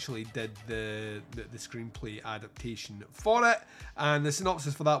Hammer actually did the screenplay adaptation for it. And the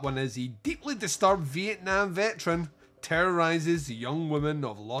synopsis for that one is: a deeply disturbed Vietnam veteran terrorizes the young women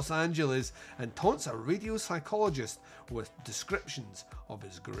of Los Angeles and taunts a radio psychologist with descriptions of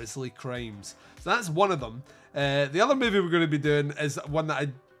his grisly crimes. So that's one of them. The other movie we're going to be doing is one that I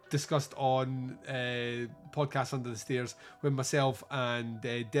discussed on Podcast Under the Stairs when myself and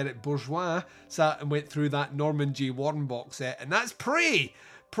Derek Bourgeois sat and went through that Norman J. Warren box set, and that's Prey.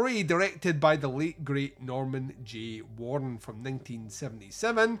 Prey, directed by the late great Norman J. Warren from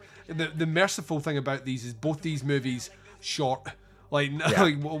 1977. The merciful thing about these is both these movies short. Like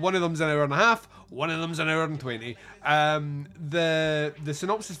one of them's an hour and a half, one of them's an hour and 20. The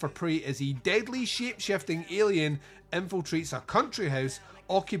synopsis for Prey is: a deadly shape-shifting alien infiltrates a country house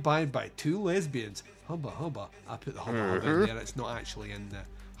occupied by 2 lesbians. Hubba hubba. I put the hubba hubba in there. It's not actually in the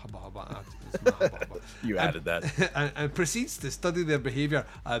hubba hubba. It's not hubba hubba. You added that. And proceeds to study their behaviour.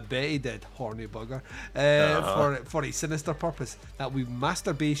 I bet he did, horny bugger. For a sinister purpose. That would be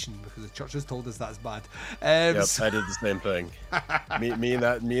masturbation, because the church has told us that's bad. Yep, I did the same thing. me and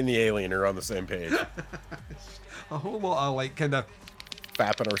the alien are on the same page. A whole lot of like kind of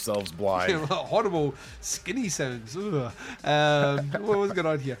fapping ourselves blind. Horrible skinny sounds. What was going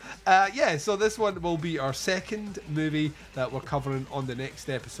on here? So this one will be our second movie that we're covering on the next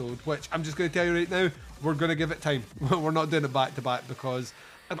episode, which I'm just going to tell you right now, we're going to give it time. We're not doing it back to back because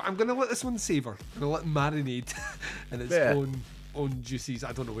I'm going to let this one savor. I'm going to let it marinate in its own juices.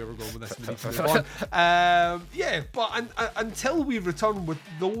 I don't know where we're going with this. We need to move on. But until we return with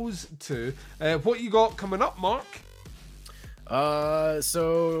those 2, what you got coming up, Mark?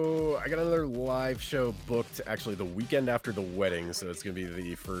 So I got another live show booked actually the weekend after the wedding, so it's gonna be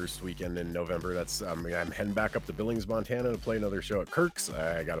the first weekend in November. That's I'm heading back up to Billings, Montana to play another show at Kirk's.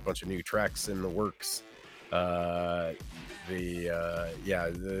 I got a bunch of new tracks in the works. I'm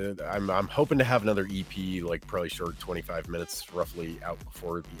hoping to have another EP, like probably short 25 minutes roughly, out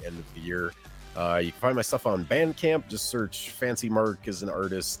before the end of the year. You can find my stuff on Bandcamp. Just search Fancy Mark as an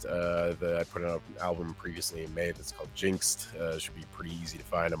artist. I put out an album previously in May that's called Jinxed. Should be pretty easy to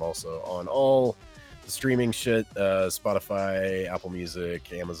find. I'm also on all the streaming shit, Spotify, Apple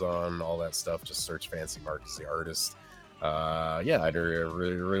Music, Amazon, all that stuff. Just search Fancy Mark as the artist. I'd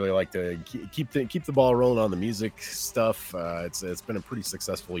really like to keep the ball rolling on the music stuff. It's been a pretty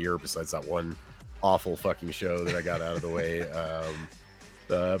successful year, besides that one awful fucking show that I got out of the way.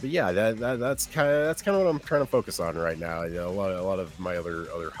 But yeah, that's kind of what I'm trying to focus on right now. You know, a lot of my other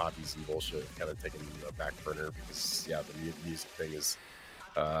hobbies and bullshit kind of taking a back burner because the music thing is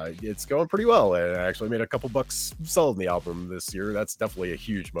it's going pretty well. And I actually made a couple bucks selling the album this year. That's definitely a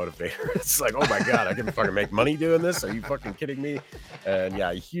huge motivator. It's like, oh my god, I can fucking make money doing this. Are you fucking kidding me? And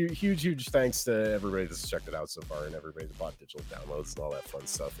yeah, huge thanks to everybody that's checked it out so far and everybody that bought digital downloads and all that fun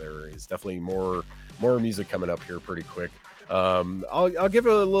stuff. There is definitely more music coming up here pretty quick. I'll give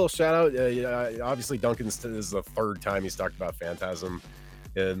it a little shout out. Obviously Duncan's is the 3rd time he's talked about Phantasm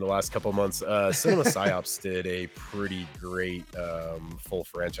in the last couple of months. Cinema Psyops did a pretty great full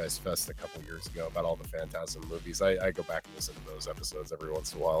franchise fest a couple years ago about all the Phantasm movies. I go back and listen to those episodes every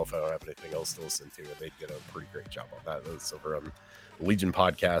once in a while if I don't have anything else to listen to, and they did a pretty great job on that. That's over on Legion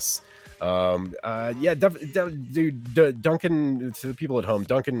Podcasts. Dude, Duncan, to the people at home,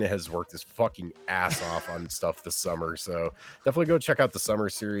 Duncan has worked his fucking ass off on stuff this summer, so definitely go check out the summer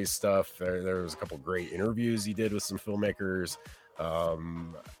series stuff. There was a couple great interviews he did with some filmmakers.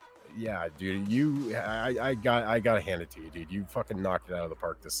 Yeah, dude, I gotta hand it to you, dude. You fucking knocked it out of the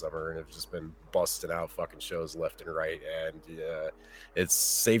park this summer, and have just been busting out fucking shows left and right, and it's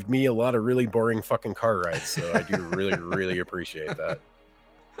saved me a lot of really boring fucking car rides. So I do really, really appreciate that.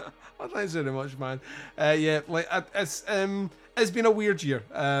 Well, thanks very much, man. Yeah, like it's been a weird year,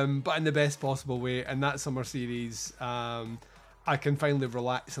 but in the best possible way. And that summer series, I can finally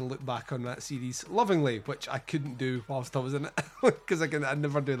relax and look back on that series lovingly, which I couldn't do whilst I was in it because I'd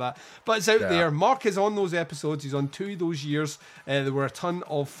never do that. But it's out there. Mark is on those episodes. He's on 2 of those years. They were a ton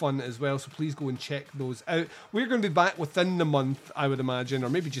of fun as well, so please go and check those out. We're going to be back within the month, I would imagine, or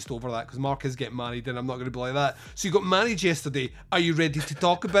maybe just over that because Mark is getting married and I'm not going to be like that. So you got married yesterday. Are you ready to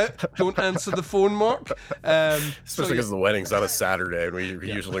talk about? Don't answer the phone, Mark. Especially because the wedding's on a Saturday and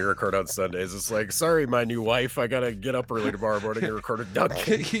we usually record on Sundays. It's like, sorry, my new wife, I got to get up early tomorrow morning. To record a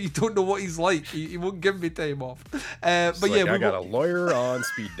Duncan. You don't know what he's like. He won't give me time off. But like, yeah, I got a lawyer on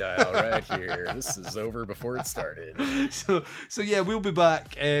speed dial right here. This is over before it started. So yeah, we'll be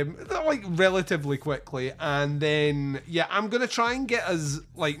back like relatively quickly, and then I'm gonna try and get us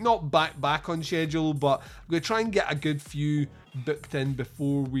like not back on schedule, but I'm gonna try and get a good few booked in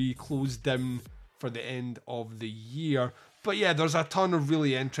before we close down for the end of the year. But yeah, there's a ton of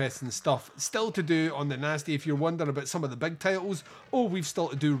really interesting stuff still to do on the Nasty. If you're wondering about some of the big titles, we've still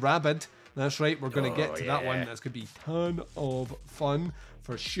to do Rabid. That's right, we're going to get to that one. That's going to be a ton of fun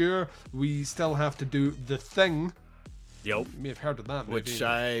for sure. We still have to do The Thing. Yep. You may have heard of that movie. Which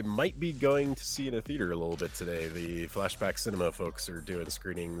I might be going to see in a theater a little bit today. The Flashback Cinema folks are doing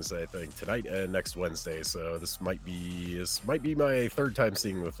screenings, I think, tonight and next Wednesday. So this might be my third time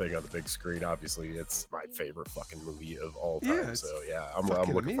seeing The Thing on the big screen. Obviously, it's my favorite fucking movie of all time. I'm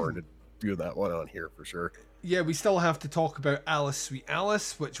looking forward to doing that one on here for sure. Yeah, we still have to talk about Alice Sweet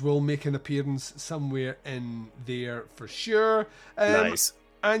Alice, which will make an appearance somewhere in there for sure. Nice.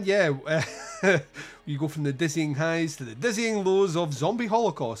 And yeah, you go from the dizzying highs to the dizzying lows of Zombie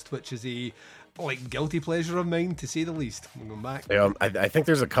Holocaust, which is a guilty pleasure of mine, to say the least. We're going back. Yeah, I think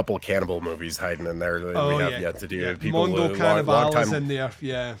there's a couple cannibal movies hiding in there that we have yet to do. Yeah. People, Mondo Cannibal is in there.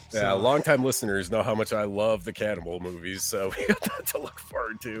 Yeah. Yeah, long-time listeners know how much I love the cannibal movies, so we got that to look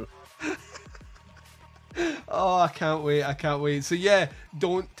forward to. Oh, I can't wait. So yeah,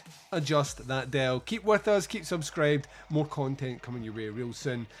 don't adjust that dial. Keep with us, keep subscribed. More content coming your way real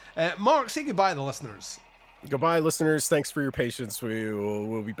soon. Mark, say goodbye to the listeners. Goodbye, listeners. Thanks for your patience.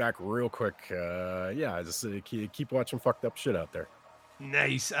 We'll be back real quick. Just keep watching fucked up shit out there.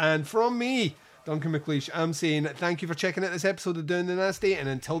 Nice. And from me, Duncan McLeish, I'm saying thank you for checking out this episode of Down the Nasty, and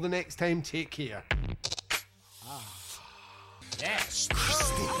until the next time, take care. Nasty.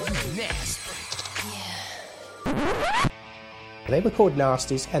 Nasty. They were called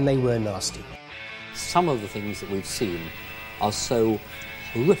Nasties, and they were nasty. Some of the things that we've seen are so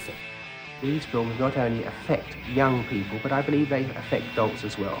horrific. These films not only affect young people, but I believe they affect adults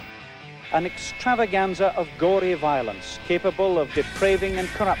as well. An extravaganza of gory violence capable of depraving and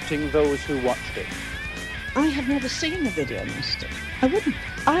corrupting those who watched it. I have never seen a video nasty. I wouldn't.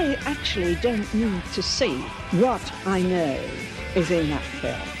 I actually don't need to see what I know is in that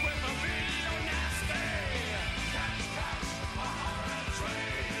film.